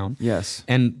downtown. Yes.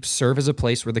 And serve as a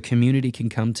place where the community can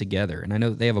come together. And I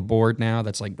know that they have a board now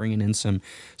that's like bringing in some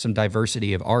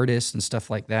diversity of artists and stuff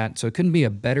like that. So it couldn't be a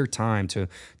better time to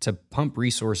pump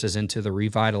resources into the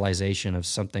revitalization of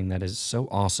something that is so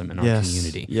awesome in our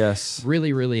community. Yes.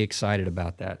 Really, really excited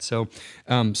about that. So,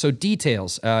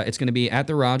 details. It's going to be at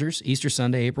the Rogers, Easter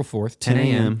Sunday, April 4th, 10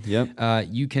 a.m. Yep.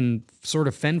 You can sort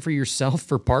of fend for yourself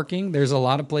for parking. There's a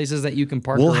lot of places that you can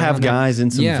park. We'll around have there. guys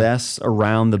in some vests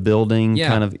around the building, Yeah.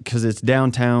 kind of, because it's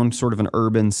downtown, sort of an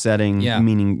urban setting, Yeah.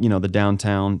 meaning, the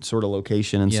downtown sort of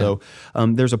location. And so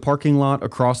there's a parking lot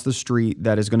across the street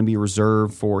that is going to be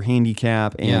reserved for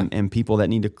handicap and people that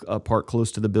need to park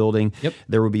close to the building. Yep.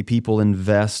 There will be people in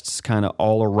vests kind of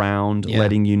all around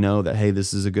letting you know that, hey,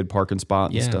 this is a good parking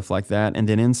spot and stuff like that. And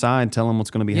then inside, tell them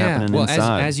what's going to be happening well,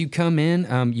 inside. as you come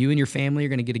in, you and your family are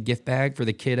going to get a gift bag for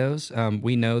the kiddos.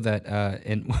 We know that,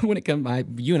 and when it comes,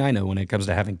 you and I know when it comes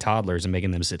to having toddlers and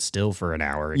making them sit still for an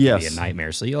hour, it can be a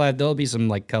nightmare. So there'll be some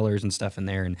like colors and stuff in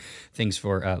there, and things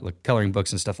for like coloring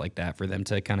books and stuff like that for them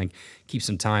to kind of keep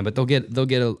some time. But they'll get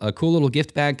a cool little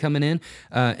gift bag coming in,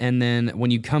 and then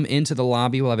when you come into the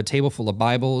lobby, we'll have a table full of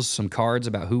Bibles, some cards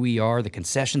about who we are. The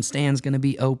concession stand's going to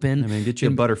be open. I mean, get you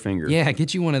a Butterfinger. Yeah,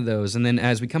 get you one of those. And then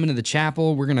as we come into the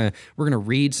chapel, we're gonna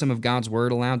read some of God's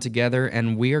word aloud together,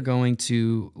 and we are going going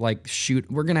to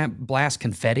we're going to blast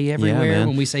confetti everywhere man.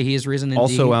 when we say he is risen indeed.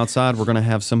 Also outside, we're going to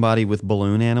have somebody with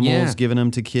balloon animals giving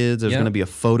them to kids. There's going to be a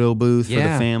photo booth for the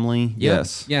family. Yep.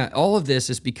 Yes. Yeah. All of this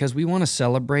is because we want to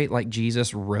celebrate like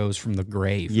Jesus rose from the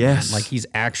grave. Yes. Like he's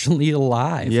actually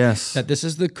alive. Yes. That this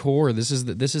is the core. This is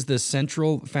the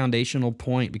central foundational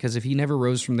point, because if he never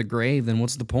rose from the grave, then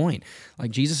what's the point?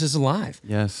 Like Jesus is alive.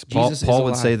 Yes. Jesus Paul is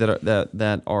would alive. say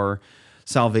that our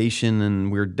salvation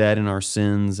and we're dead in our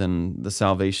sins and the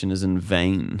salvation is in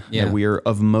vain. Yeah. That we are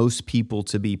of most people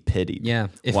to be pitied. Yeah.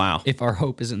 Wow. If our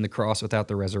hope isn't the cross without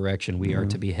the resurrection, we are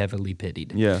to be heavily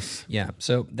pitied. Yes. Yeah.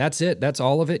 So that's it. That's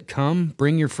all of it. Come,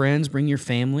 bring your friends, bring your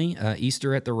family.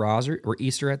 Easter at the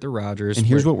Rogers. And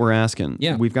here's what we're asking.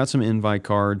 Yeah. We've got some invite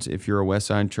cards if you're a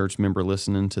Westside Church member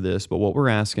listening to this, but what we're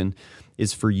asking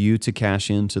is for you to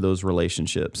cash into those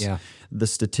relationships. Yeah. The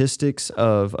statistics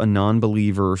of a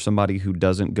non-believer or somebody who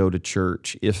doesn't go to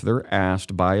church, if they're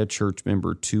asked by a church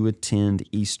member to attend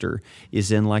Easter,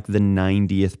 is in like the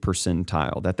 90th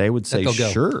percentile, that they would say, they'll go.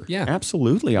 sure, Yeah.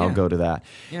 absolutely, I'll Yeah. go to that.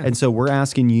 Yeah. And so we're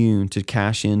asking you to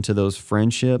cash into those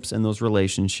friendships and those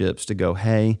relationships to go,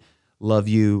 hey, love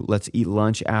you. Let's eat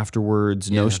lunch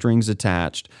afterwards. No Yeah. strings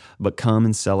attached, but come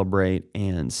and celebrate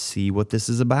and see what this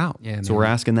is about. Yeah, so man. we're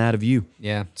asking that of you.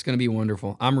 Yeah, it's going to be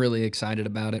wonderful. I'm really excited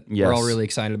about it. Yes. We're all really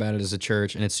excited about it as a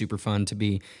church, and it's super fun to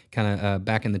be kind of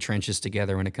back in the trenches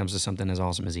together when it comes to something as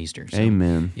awesome as Easter. So,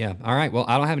 Amen. yeah. All right. Well,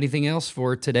 I don't have anything else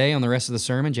for today on the rest of the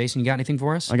sermon. Jason, you got anything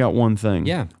for us? I got one thing.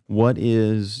 Yeah. What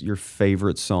is your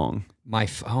favorite song?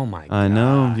 Oh my god. I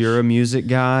know you're a music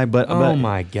guy, but Oh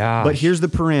my gosh. But here's the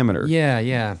parameter. Yeah,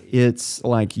 yeah. It's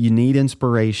like you need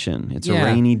inspiration. It's Yeah. a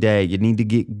rainy day. You need to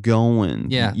get going.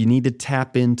 Yeah. You need to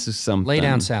tap into something. Lay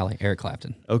Down Sally, Eric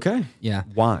Clapton. Okay. Yeah.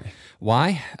 Why?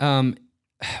 Why?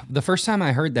 The first time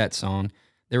I heard that song,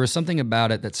 there was something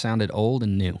about it that sounded old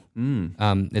and new.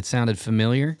 It sounded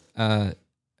familiar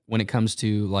when it comes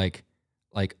to like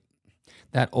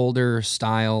that older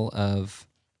style of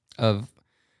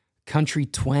country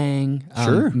twang,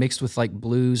 Sure. mixed with like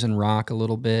blues and rock a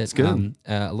little bit. It's good.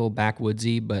 A little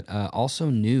backwoodsy, but also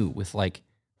new with like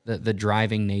the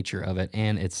driving nature of it,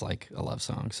 and it's like a love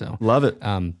song. So Love it.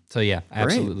 so yeah,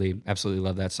 absolutely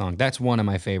love that song. That's one of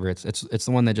my favorites. It's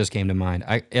the one that just came to mind.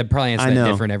 I'd probably answer I that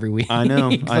know. different every week. I know.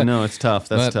 I but- know. It's tough.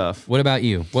 That's but tough. What about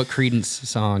you? What Creedence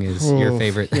song is your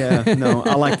favorite? Yeah, no,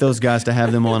 I like those guys to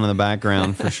have them on in the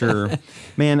background for sure.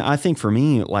 Man, I think for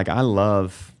me, like I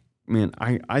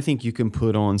think you can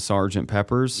put on Sgt.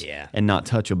 Pepper's Yeah. and not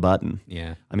touch a button.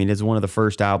 Yeah. I mean, it's one of the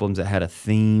first albums that had a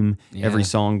theme. Yeah. Every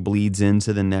song bleeds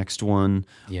into the next one.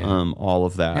 Yeah. All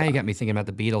of that. Now you got me thinking about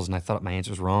the Beatles, and I thought my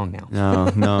answer was wrong now.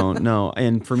 No.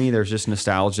 And for me, there's just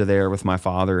nostalgia there with my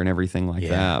father and everything like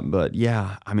that. But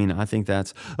yeah, I mean, I think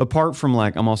that's, apart from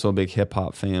like, I'm also a big hip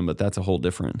hop fan, but that's a whole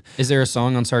different. Is there a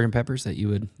song on Sgt. Pepper's that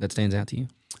stands out to you?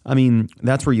 I mean,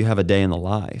 that's where you have a day in the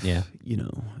life. Yeah. You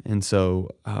know, and so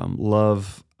I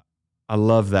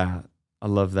love that.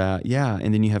 Yeah.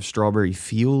 And then you have Strawberry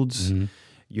Fields. Mm-hmm.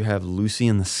 You have Lucy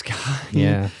in the Sky.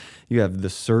 Yeah. You have The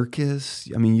Circus.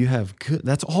 I mean, you have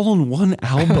that's all on one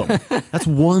album. That's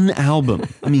one album.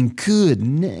 I mean,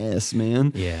 goodness,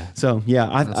 man. Yeah. So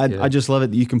yeah, good. I just love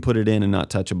it that you can put it in and not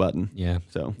touch a button. Yeah.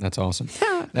 So That's awesome.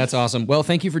 That's awesome. Well,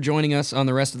 thank you for joining us on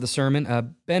the rest of the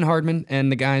sermon. Ben Hardman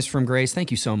and the guys from Grace, thank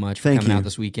you so much for Thank coming you. out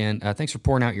this weekend. Thanks for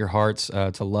pouring out your hearts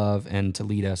to love and to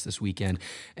lead us this weekend.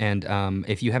 And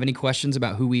if you have any questions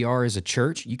about who we are as a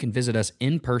church, you can visit us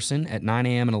in person at 9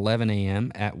 a.m. and 11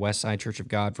 a.m. at Westside Church of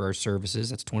God for our services.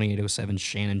 That's 2807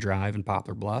 Shannon Drive in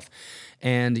Poplar Bluff.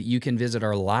 And you can visit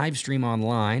our live stream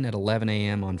online at 11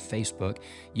 a.m. on Facebook.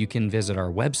 You can visit our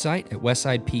website at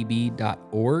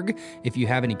westsidepb.org. If you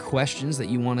have any questions that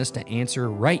you want us to answer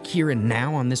right here and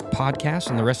now on this podcast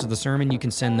and the rest of the sermon, you can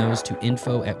send those to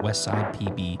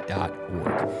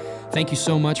info@westsidepb.org. Thank you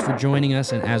so much for joining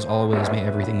us, and as always, may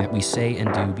everything that we say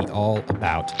and do be all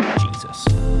about Jesus.